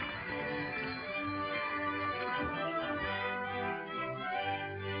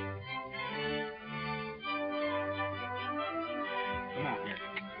 Come on here.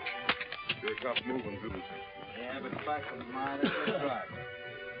 Sure tough moving, too. Yeah, but the fact of the matter is that's right.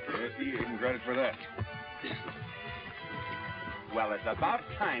 Yes, he isn't credit for that. Well, it's about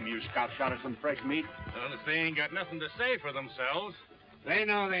time you scouts got us some fresh meat. Well, if they ain't got nothing to say for themselves. They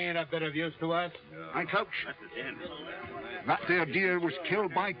know they ain't a bit of use to us. Hi, Coach. That there deer was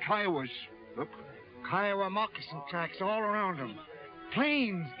killed by Kiowas. Look. Kiowa moccasin tracks all around them.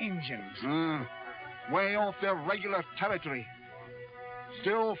 Plains Indians. Way off their regular territory.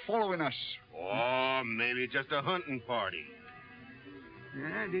 Still following us. Oh, maybe just a hunting party.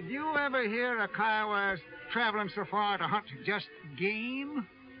 Yeah, did you ever hear of Kiowas traveling so far to hunt just game?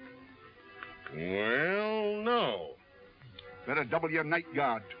 Well, no. Better double your night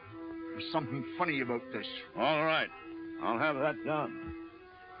guard. There's something funny about this. All right. I'll have that done.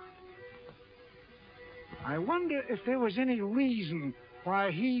 I wonder if there was any reason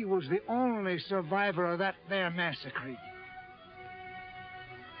why he was the only survivor of that there massacre.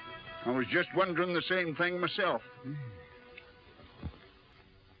 I was just wondering the same thing myself.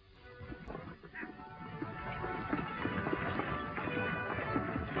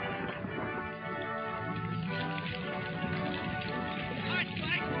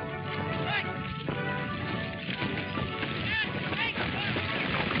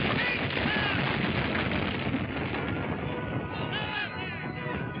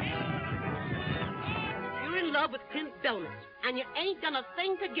 You're in love with Clint Belmet, and you ain't done a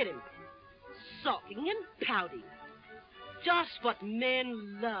thing to get him. Sulking and pouting. Just what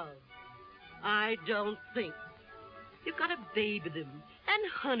men love. I don't think. You've got to baby them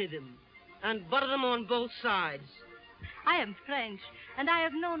and honey them and butter them on both sides. I am French, and I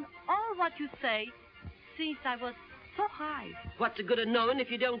have known all what you say since I was so high. What's the good of knowing if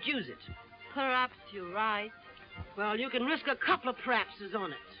you don't use it? Perhaps you're right. Well, you can risk a couple of perhapses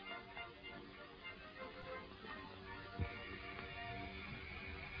on it.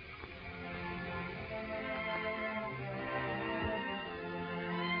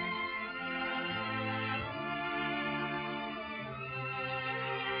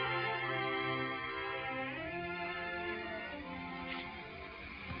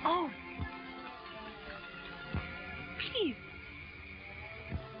 Oh. Please.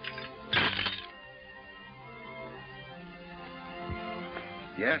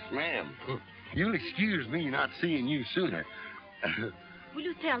 Yes, ma'am. You'll excuse me not seeing you sooner. Will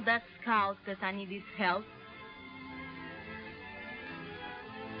you tell that scout that I need his help?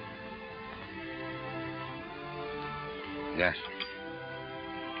 Yes.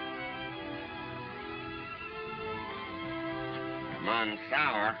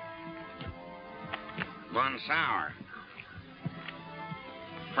 Monsour.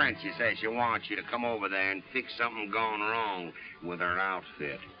 Francie says she wants you to come over there and fix something gone wrong with her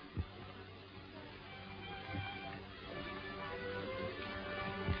outfit.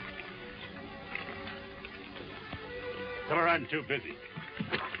 Tell her I'm too busy.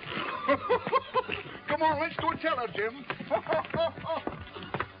 Come on, let's go tell her, Jim.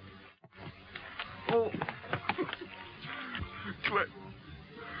 Oh.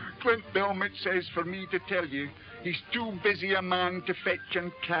 Clint Belmet says for me to tell you he's too busy a man to fetch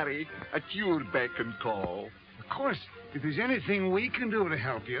and carry at your beck and call. Of course, if there's anything we can do to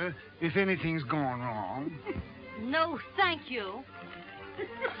help you, if anything's going wrong. No, thank you.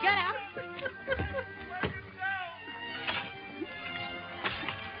 Get up.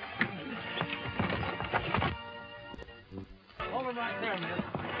 Hold him right there, miss.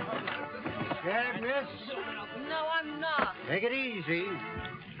 Scared, miss? No, I'm not. Take it easy.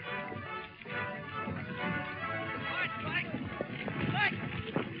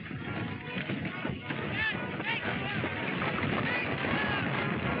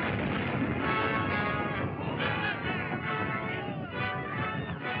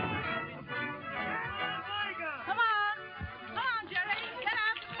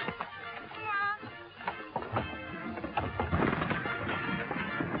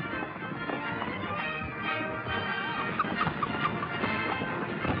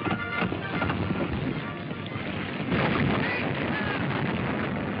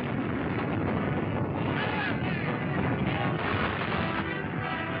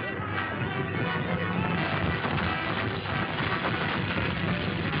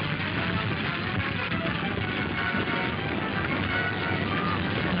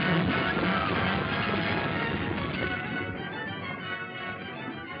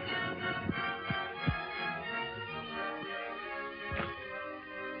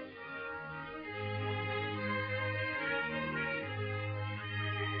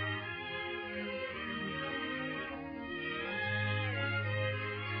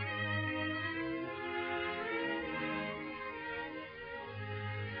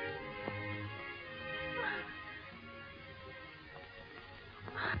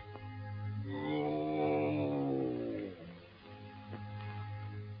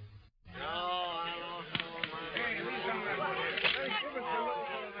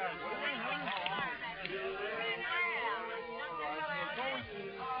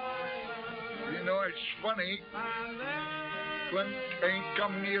 You know, it's funny. Clint ain't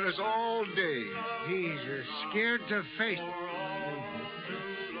come near us all day. He's scared to face it.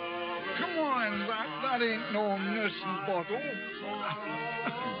 Come on, that ain't no nursing bottle.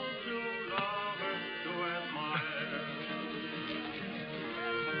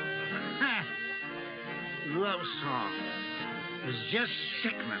 Love song. It's just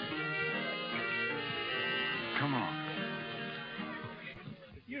sickening. Come on.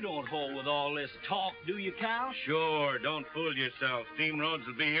 You don't hold with all this talk, do you, Cal? Sure, don't fool yourself. Steam roads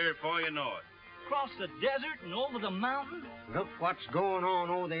will be here before you know it. Across the desert and over the mountain? Look what's going on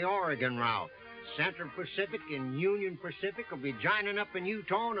over the Oregon route. Central Pacific and Union Pacific will be joining up in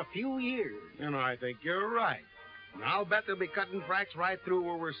Utah in a few years. And I think you're right. And I'll bet they'll be cutting tracks right through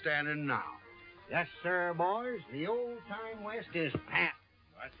where we're standing now. Yes, sir, boys. The old-time West is pat.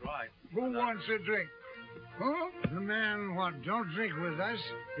 That's right. Who wants a drink? Huh? The man what don't drink with us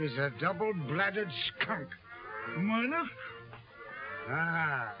is a double-blooded skunk. Miner?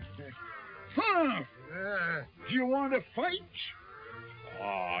 Ah. Huh? You want to fight?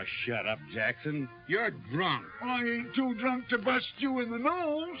 Oh, shut up, Jackson. You're drunk. I ain't too drunk to bust you in the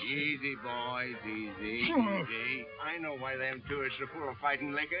nose. Easy, boys, easy, Huh. easy. I know why them tourists are full of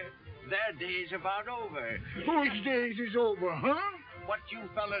fighting liquor. Their day's about over. Which days is over, huh? What you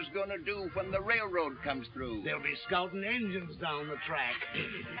fellas gonna do when the railroad comes through? They'll be scouting engines down the track,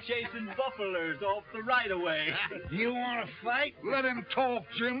 chasing buffaloes off the right-of-way. You want to fight? Let him talk,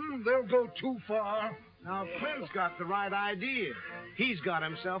 Jim. They'll go too far. Now, Clint's got the right idea. He's got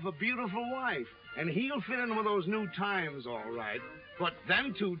himself a beautiful wife, and he'll fit in with those new times all right. But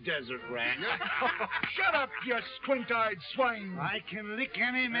them two desert rats... Shut up, you squint-eyed swine. I can lick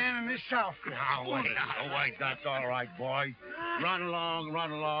any man in this South. Now, wait, that's all right, boy. Run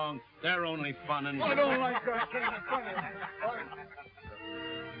along. They're only funning. I don't like that kind of fun.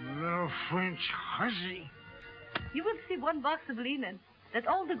 Little French hussy. You will see one box of linen that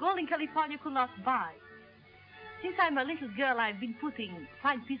all the gold in California could not buy. Since I'm a little girl, I've been putting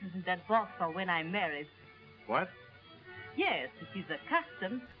fine pieces in that box for when I'm married. What? Yes, it is a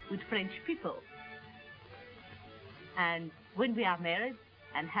custom with French people. And when we are married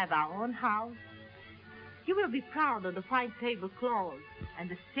and have our own house, you will be proud of the fine tablecloths and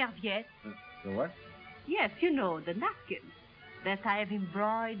the serviettes. The what? Yes, you know, the napkins that I have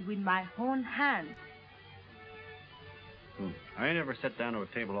embroidered with my own hands. I ain't ever sat down to a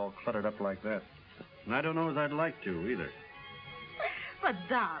table all cluttered up like that. And I don't know as I'd like to, either. But,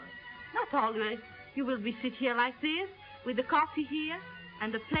 darling, not always. You will be sit here like this, with the coffee here,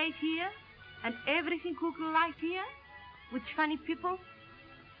 and the plate here, and everything cooked like here, with funny people.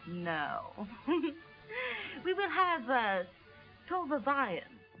 No. We will have a stove of iron.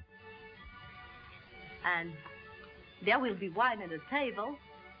 And there will be wine at the table.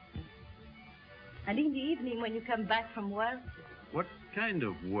 And in the evening, when you come back from work... What kind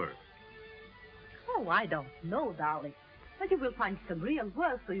of work? Oh, I don't know, darling. But you will find some real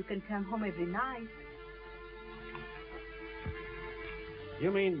work so you can come home every night.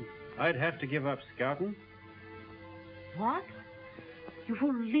 You mean I'd have to give up scouting? What? You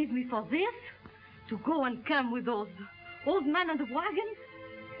won't leave me for this? To go and come with those old men on the wagons?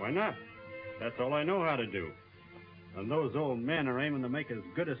 Why not? That's all I know how to do. And those old men are aiming to make as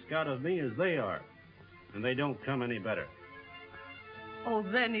good a scout of me as they are. And they don't come any better. Oh,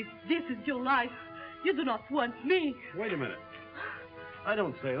 then if this is your life, you do not want me. Wait a minute. I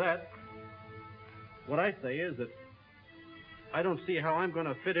don't say that. What I say is that I don't see how I'm going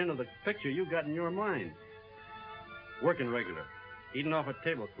to fit into the picture you got in your mind. Working regular, eating off a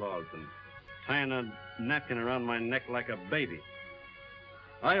tablecloth, and tying a napkin around my neck like a baby.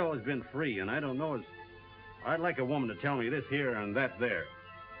 I always been free, and I don't know as I'd like a woman to tell me this here and that there.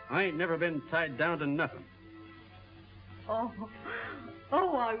 I ain't never been tied down to nothing. Oh,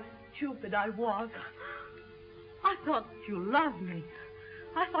 how stupid I was. I thought you loved me.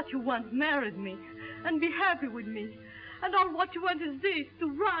 I thought you once married me and be happy with me. And all what you want is this,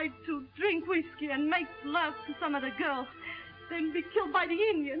 to ride, to drink whiskey and make love to some other girl, then be killed by the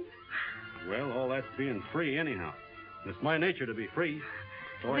Indians. Well, all that's being free anyhow. It's my nature to be free.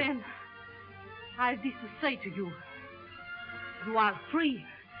 So Then, I have this to say to you. You are free.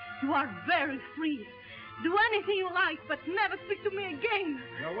 You are very free. Do anything you like, but never speak to me again.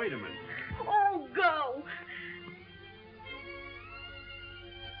 Now, wait a minute. Oh, go.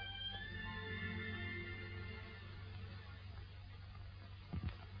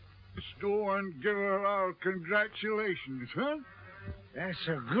 Let's go and give her our congratulations, huh? That's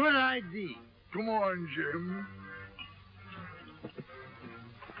a good idea. Come on, Jim.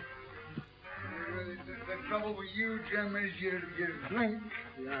 The trouble with you, Jim, is you drink.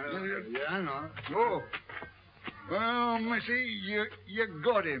 Yeah, I know. Oh. Well, Missy, you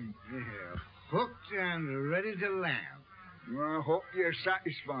got him. Yeah, hooked and ready to land. Well, I hope you're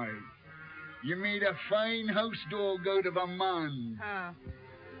satisfied. You made a fine house dog out of a man. Huh.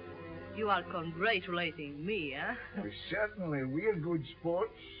 You are congratulating me, eh? Certainly, we're good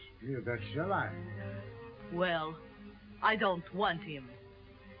sports. You bet your life. Well, I don't want him.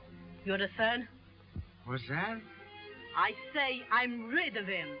 You understand? What's that? I say I'm rid of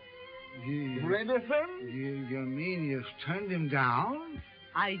him. Rid of him? You mean you've turned him down?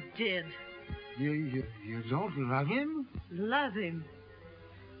 I did. You don't love him? Love him?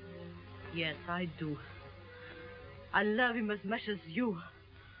 Yes, I do. I love him as much as you.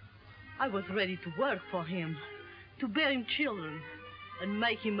 I was ready to work for him, to bear him children, and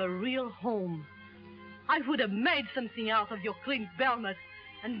make him a real home. I would have made something out of your Clint Belmet,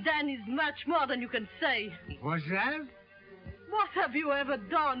 and Dan is much more than you can say. What's that? What have you ever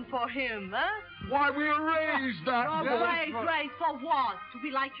done for him, huh? Why, we raised that Oh, boy. raised for what? To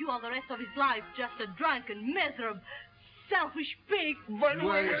be like you all the rest of his life, just a drunken, miserable, selfish pig. But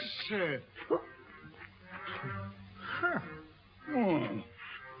Wait, sir. Oh.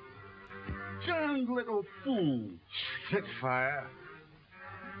 Darned little fool. Spitfire.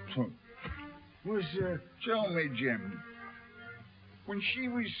 Was, Tell me, Jim, when she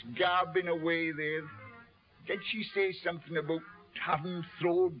was garbing away there, did she say something about having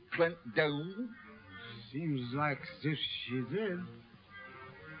thrown Clint down? Seems like as if she did.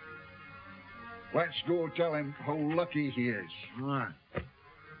 Let's go tell him how lucky he is. All right.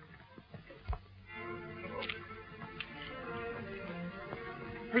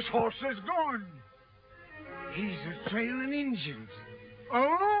 His horse is gone. He's a trailing Indians.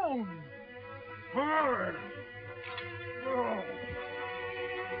 Alone. Her. Oh.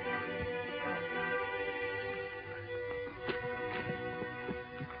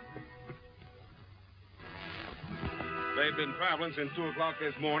 They've been traveling since 2 o'clock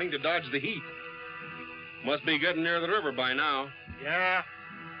this morning to dodge the heat. Must be getting near the river by now. Yeah.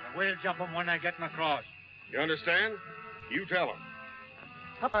 We'll jump them when they're getting across. You understand? You tell them.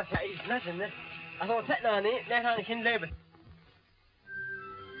 Papa said he's nothing. I thought that on it, that I can live.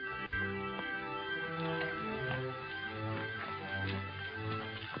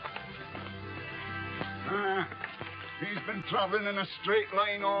 He's been traveling in a straight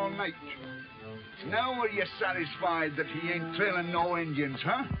line all night. Now are you satisfied that he ain't trailing no Indians,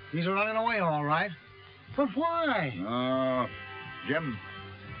 huh? He's running away, all right. But why? Oh, Jim,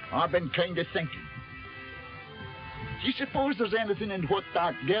 I've been kind of thinking. Do you suppose there's anything in what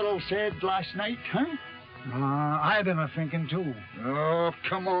that girl said last night, huh? I've been a-thinking, too. Oh,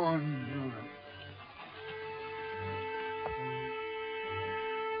 come on.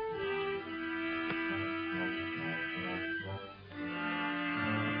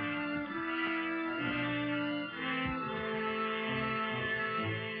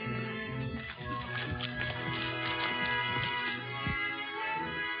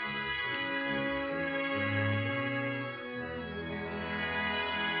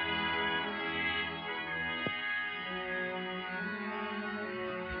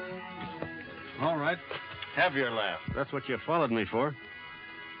 All right. Have your laugh. That's what you followed me for.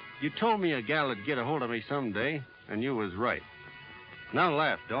 You told me a gal would get a hold of me someday, and you was right. Now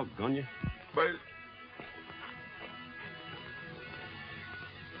laugh, doggone you. But...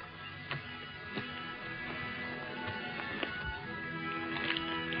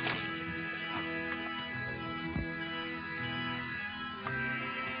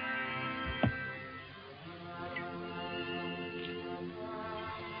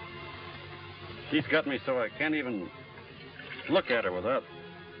 She's got me so I can't even look at her without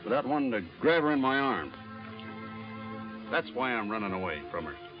wanting to grab her in my arms. That's why I'm running away from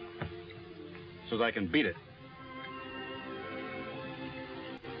her. So I can beat it.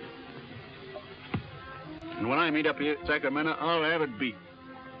 And when I meet up here at Sacramento, I'll have it beat.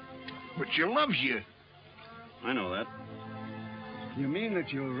 But she loves you. I know that. You mean that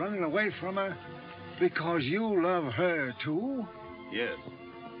you're running away from her because you love her, too? Yes.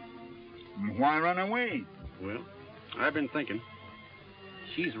 Why run away? Well, I've been thinking.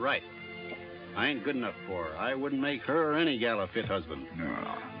 She's right. I ain't good enough for her. I wouldn't make her or any gal a fit husband.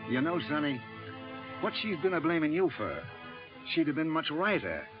 No. You know, Sonny, what she's been a-blaming you for, she'd have been much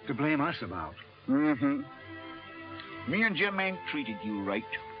righter to blame us about. Mm-hmm. Me and Jim ain't treated you right.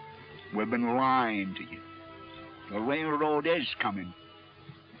 We've been lying to you. The railroad is coming.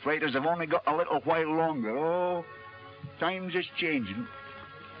 Freighters have only got a little while longer. Oh, times is changing.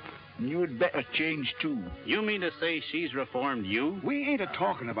 And you'd better change, too. You mean to say she's reformed you? We ain't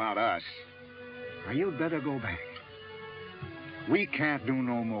a-talking about us. Now, you'd better go back. We can't do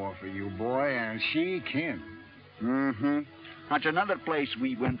no more for you, boy, and she can. Mm-hmm. That's another place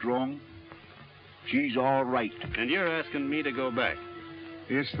we went wrong. She's all right. And you're asking me to go back?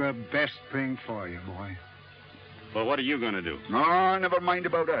 It's the best thing for you, boy. Well, what are you going to do? Oh, never mind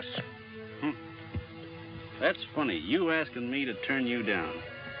about us. That's funny. You asking me to turn you down.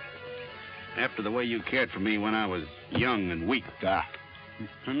 After the way you cared for me when I was young and weak.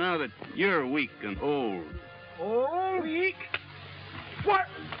 And now that you're weak and old. Old? Weak? What?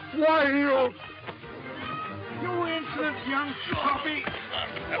 Why, you insolent young puppy.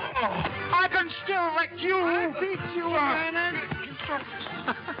 I can still wreck you. I'll beat you, Vernon.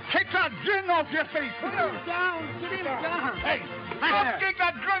 Take that grin off your face. Put him down. Get him down. Hey, take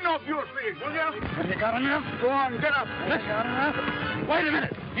that grin off your face, will you? Have you got enough? Go on, get up. Have you got enough? Wait a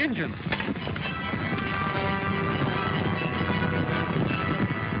minute. Injun.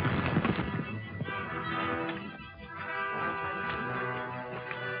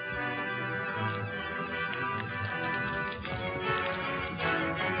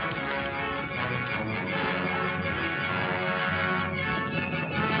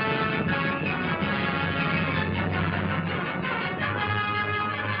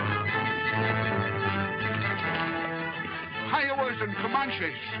 And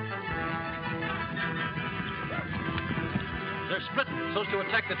Comanches. They're splitting, so as to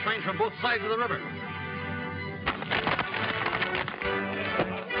attack the train from both sides of the river.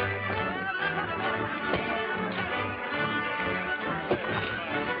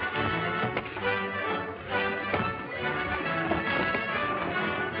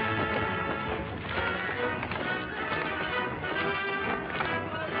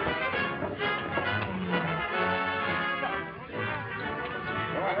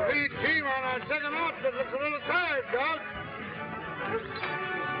 Second outfit looks a little tired, Doc.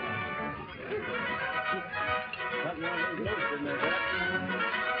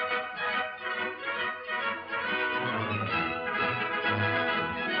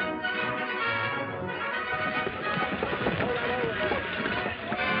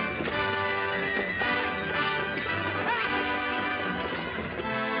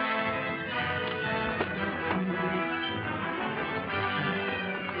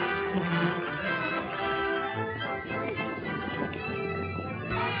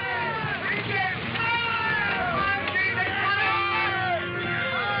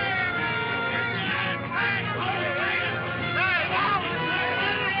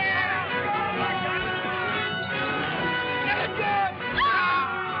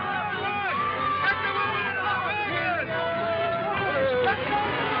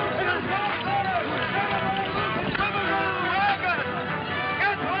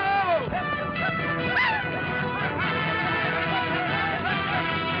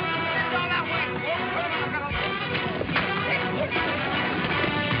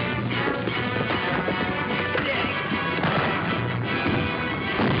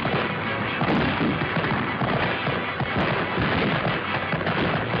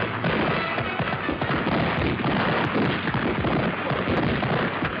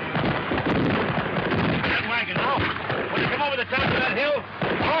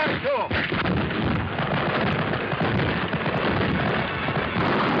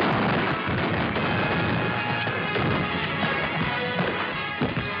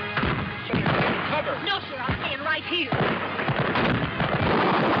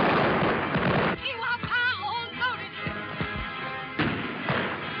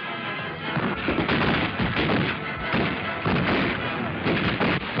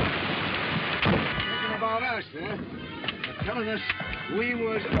 about us, huh? They're telling us we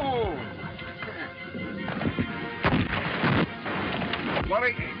was old. Well,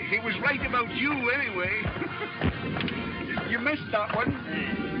 he was right about you anyway. You missed that one.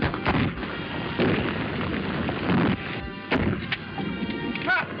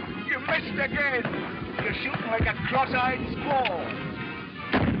 Ha! You missed again. You're shooting like a cross-eyed squaw.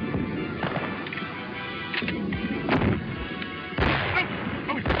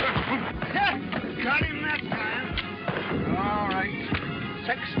 Got him that time. All right.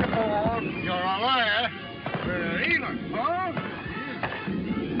 6-4. You're a liar. Even, huh?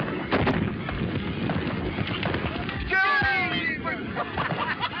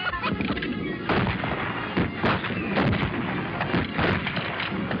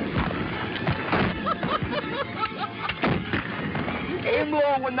 Aim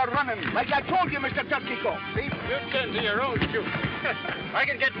low when they're running, like I told you, Mr. Turkey-Coat. See? You tend to your own shoot. I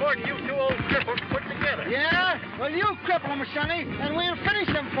can get more than you two old cripples put together. Yeah? Well, you cripple them, Sonny, and we'll finish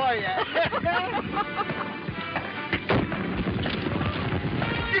them for you.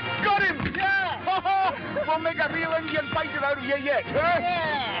 You got him! Yeah! We'll make a real Indian fighter out of you yet, huh?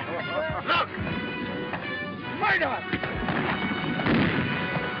 Yeah! Look! Murder!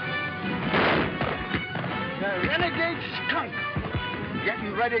 The renegade skunk.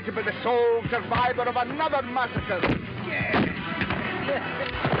 Getting ready to be the sole survivor of another massacre. Yeah.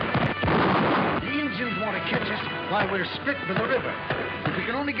 The Indians want to catch us while we're split with the river. If we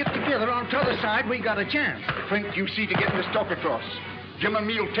can only get together on the other side, we got a chance. Flint, you see to getting the stock across. Jim and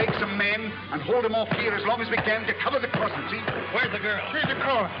me'll take some men and hold them off here as long as we can to cover the crossing, see? Where's the girl? Here's the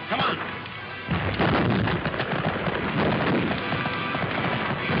car. Come on.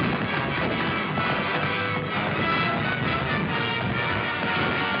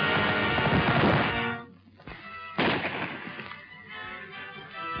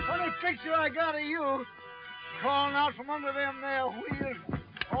 Funny picture I got of you crawling out from under them there wheels,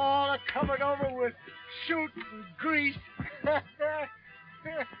 all covered over with soot and grease.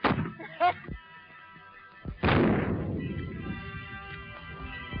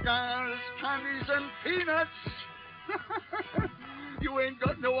 Cigars, candies, and peanuts. You ain't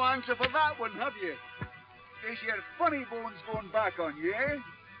got no answer for that one, have you? There's your funny bones going back on you, eh?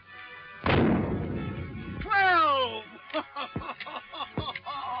 12!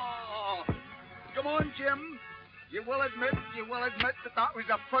 Come on, Jim. You will admit that that was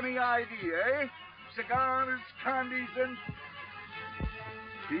a funny idea, eh? Cigars, candies, and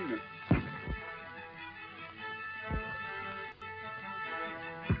peanuts.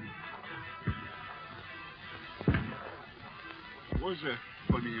 Was a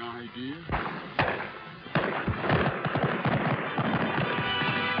funny idea.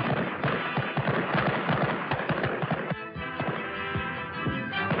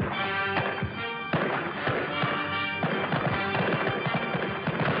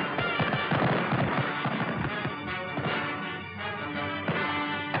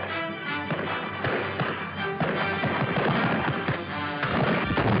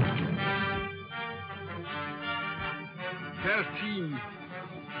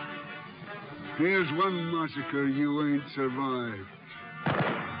 Here's one massacre you ain't survived.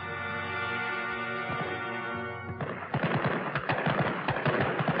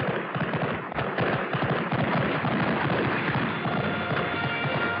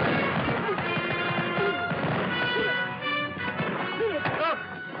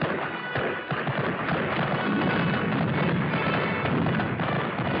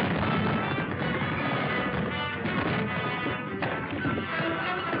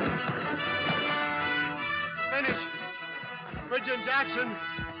 Jackson.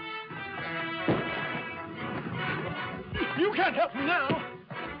 You can't help them now.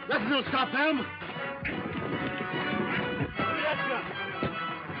 Nothing will stop them. Look at that gun.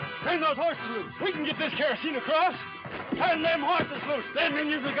 Turn those horses loose. We can get this kerosene across. Turn them horses loose. Them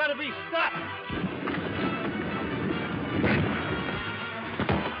Indians have got to be stopped.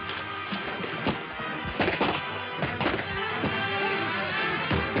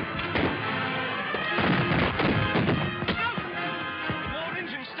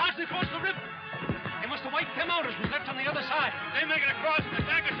 They make it across and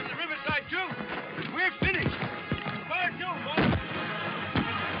attack us from the riverside, too. We're finished. Where to, boys?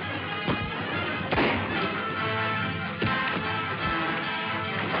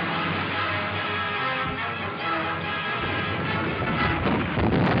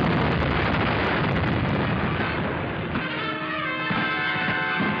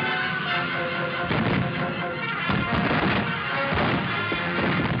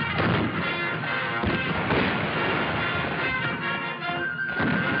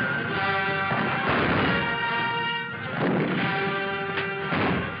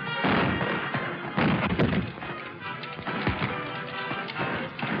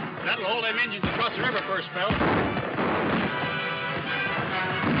 across the river for a spell.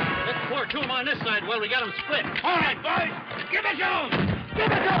 Let's pour 2 of them on this side while we got them split. All right, boys. Give it to 'em.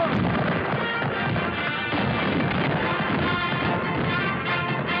 Give it to 'em.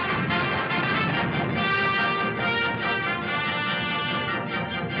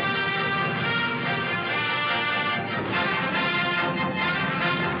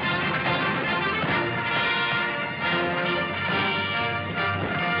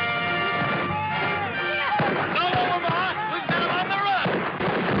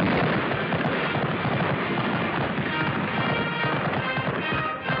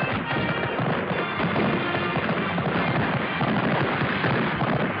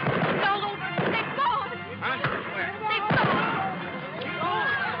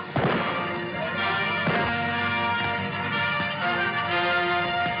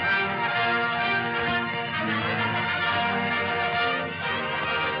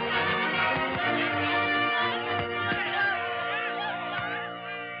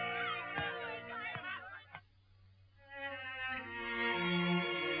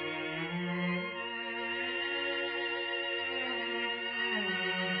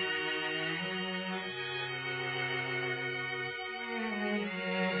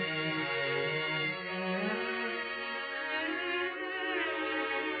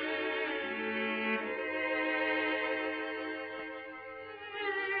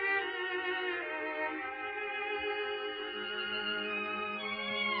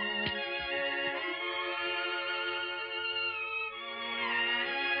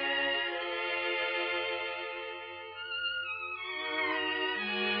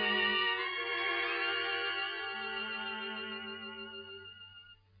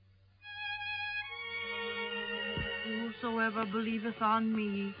 Whosoever believeth on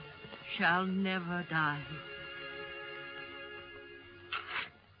me shall never die.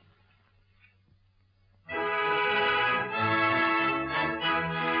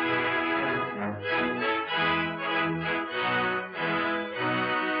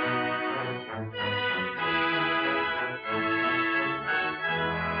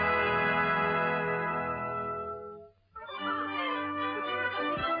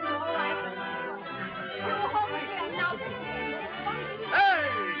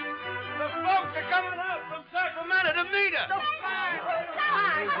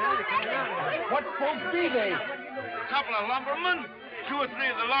 What folks be they? A couple of lumbermen, 2 or 3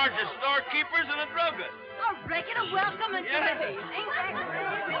 of the largest storekeepers, and a druggist. A regular welcome and service.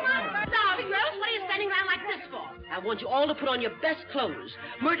 Now, girls, what are you standing around like this for? I want you all to put on your best clothes.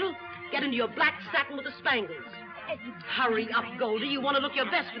 Myrtle, get into your black satin with the spangles. Hurry up, Goldie. You want to look your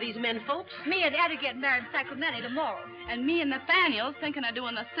best for these men, folks. Me and Eddie get married in Sacramento tomorrow. And me and Nathaniel's thinking of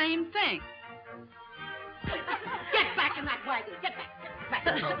doing the same thing. Get back in that wagon. Get back.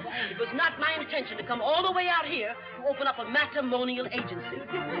 It was not my intention to come all the way out here to open up a matrimonial agency.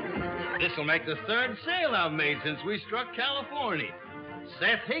 This'll make the 3rd sale I've made since we struck California.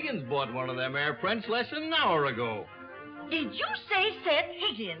 Seth Higgins bought one of them air prints less than an hour ago. Did you say Seth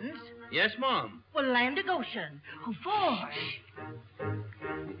Higgins? Yes, Mom. Well, land of Goshen. Oh, boy.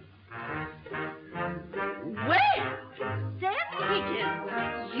 Well, Seth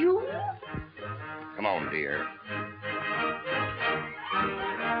Higgins, you? Come on, dear.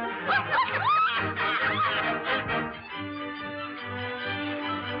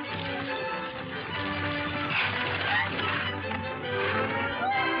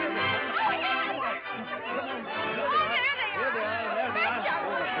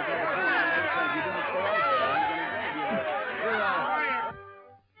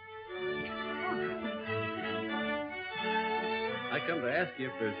 I come to ask you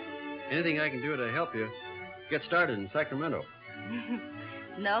if there's anything I can do to help you get started in Sacramento.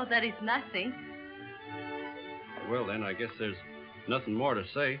 No, that is nothing. Well, then, I guess there's nothing more to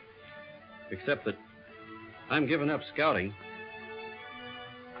say, except that I'm giving up scouting.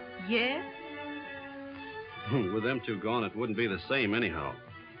 Yes? With them 2 gone, it wouldn't be the same anyhow.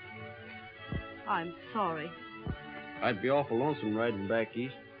 I'm sorry. I'd be awful lonesome riding back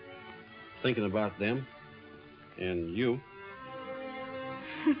east, thinking about them and you.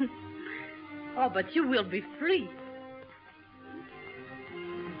 Oh, but you will be free.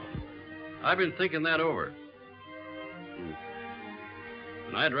 I've been thinking that over.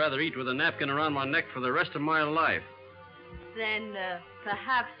 And I'd rather eat with a napkin around my neck for the rest of my life. Then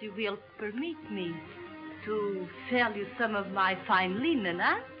perhaps you will permit me to sell you some of my fine linen,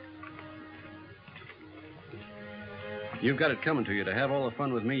 huh? You've got it coming to you to have all the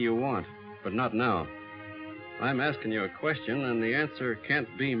fun with me you want, but not now. I'm asking you a question, and the answer can't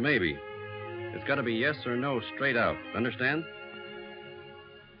be maybe. It's got to be yes or no straight out. Understand?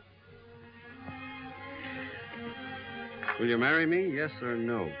 Will you marry me, yes or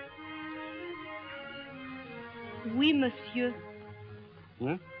no? Oui, monsieur.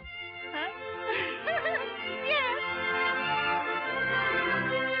 Huh?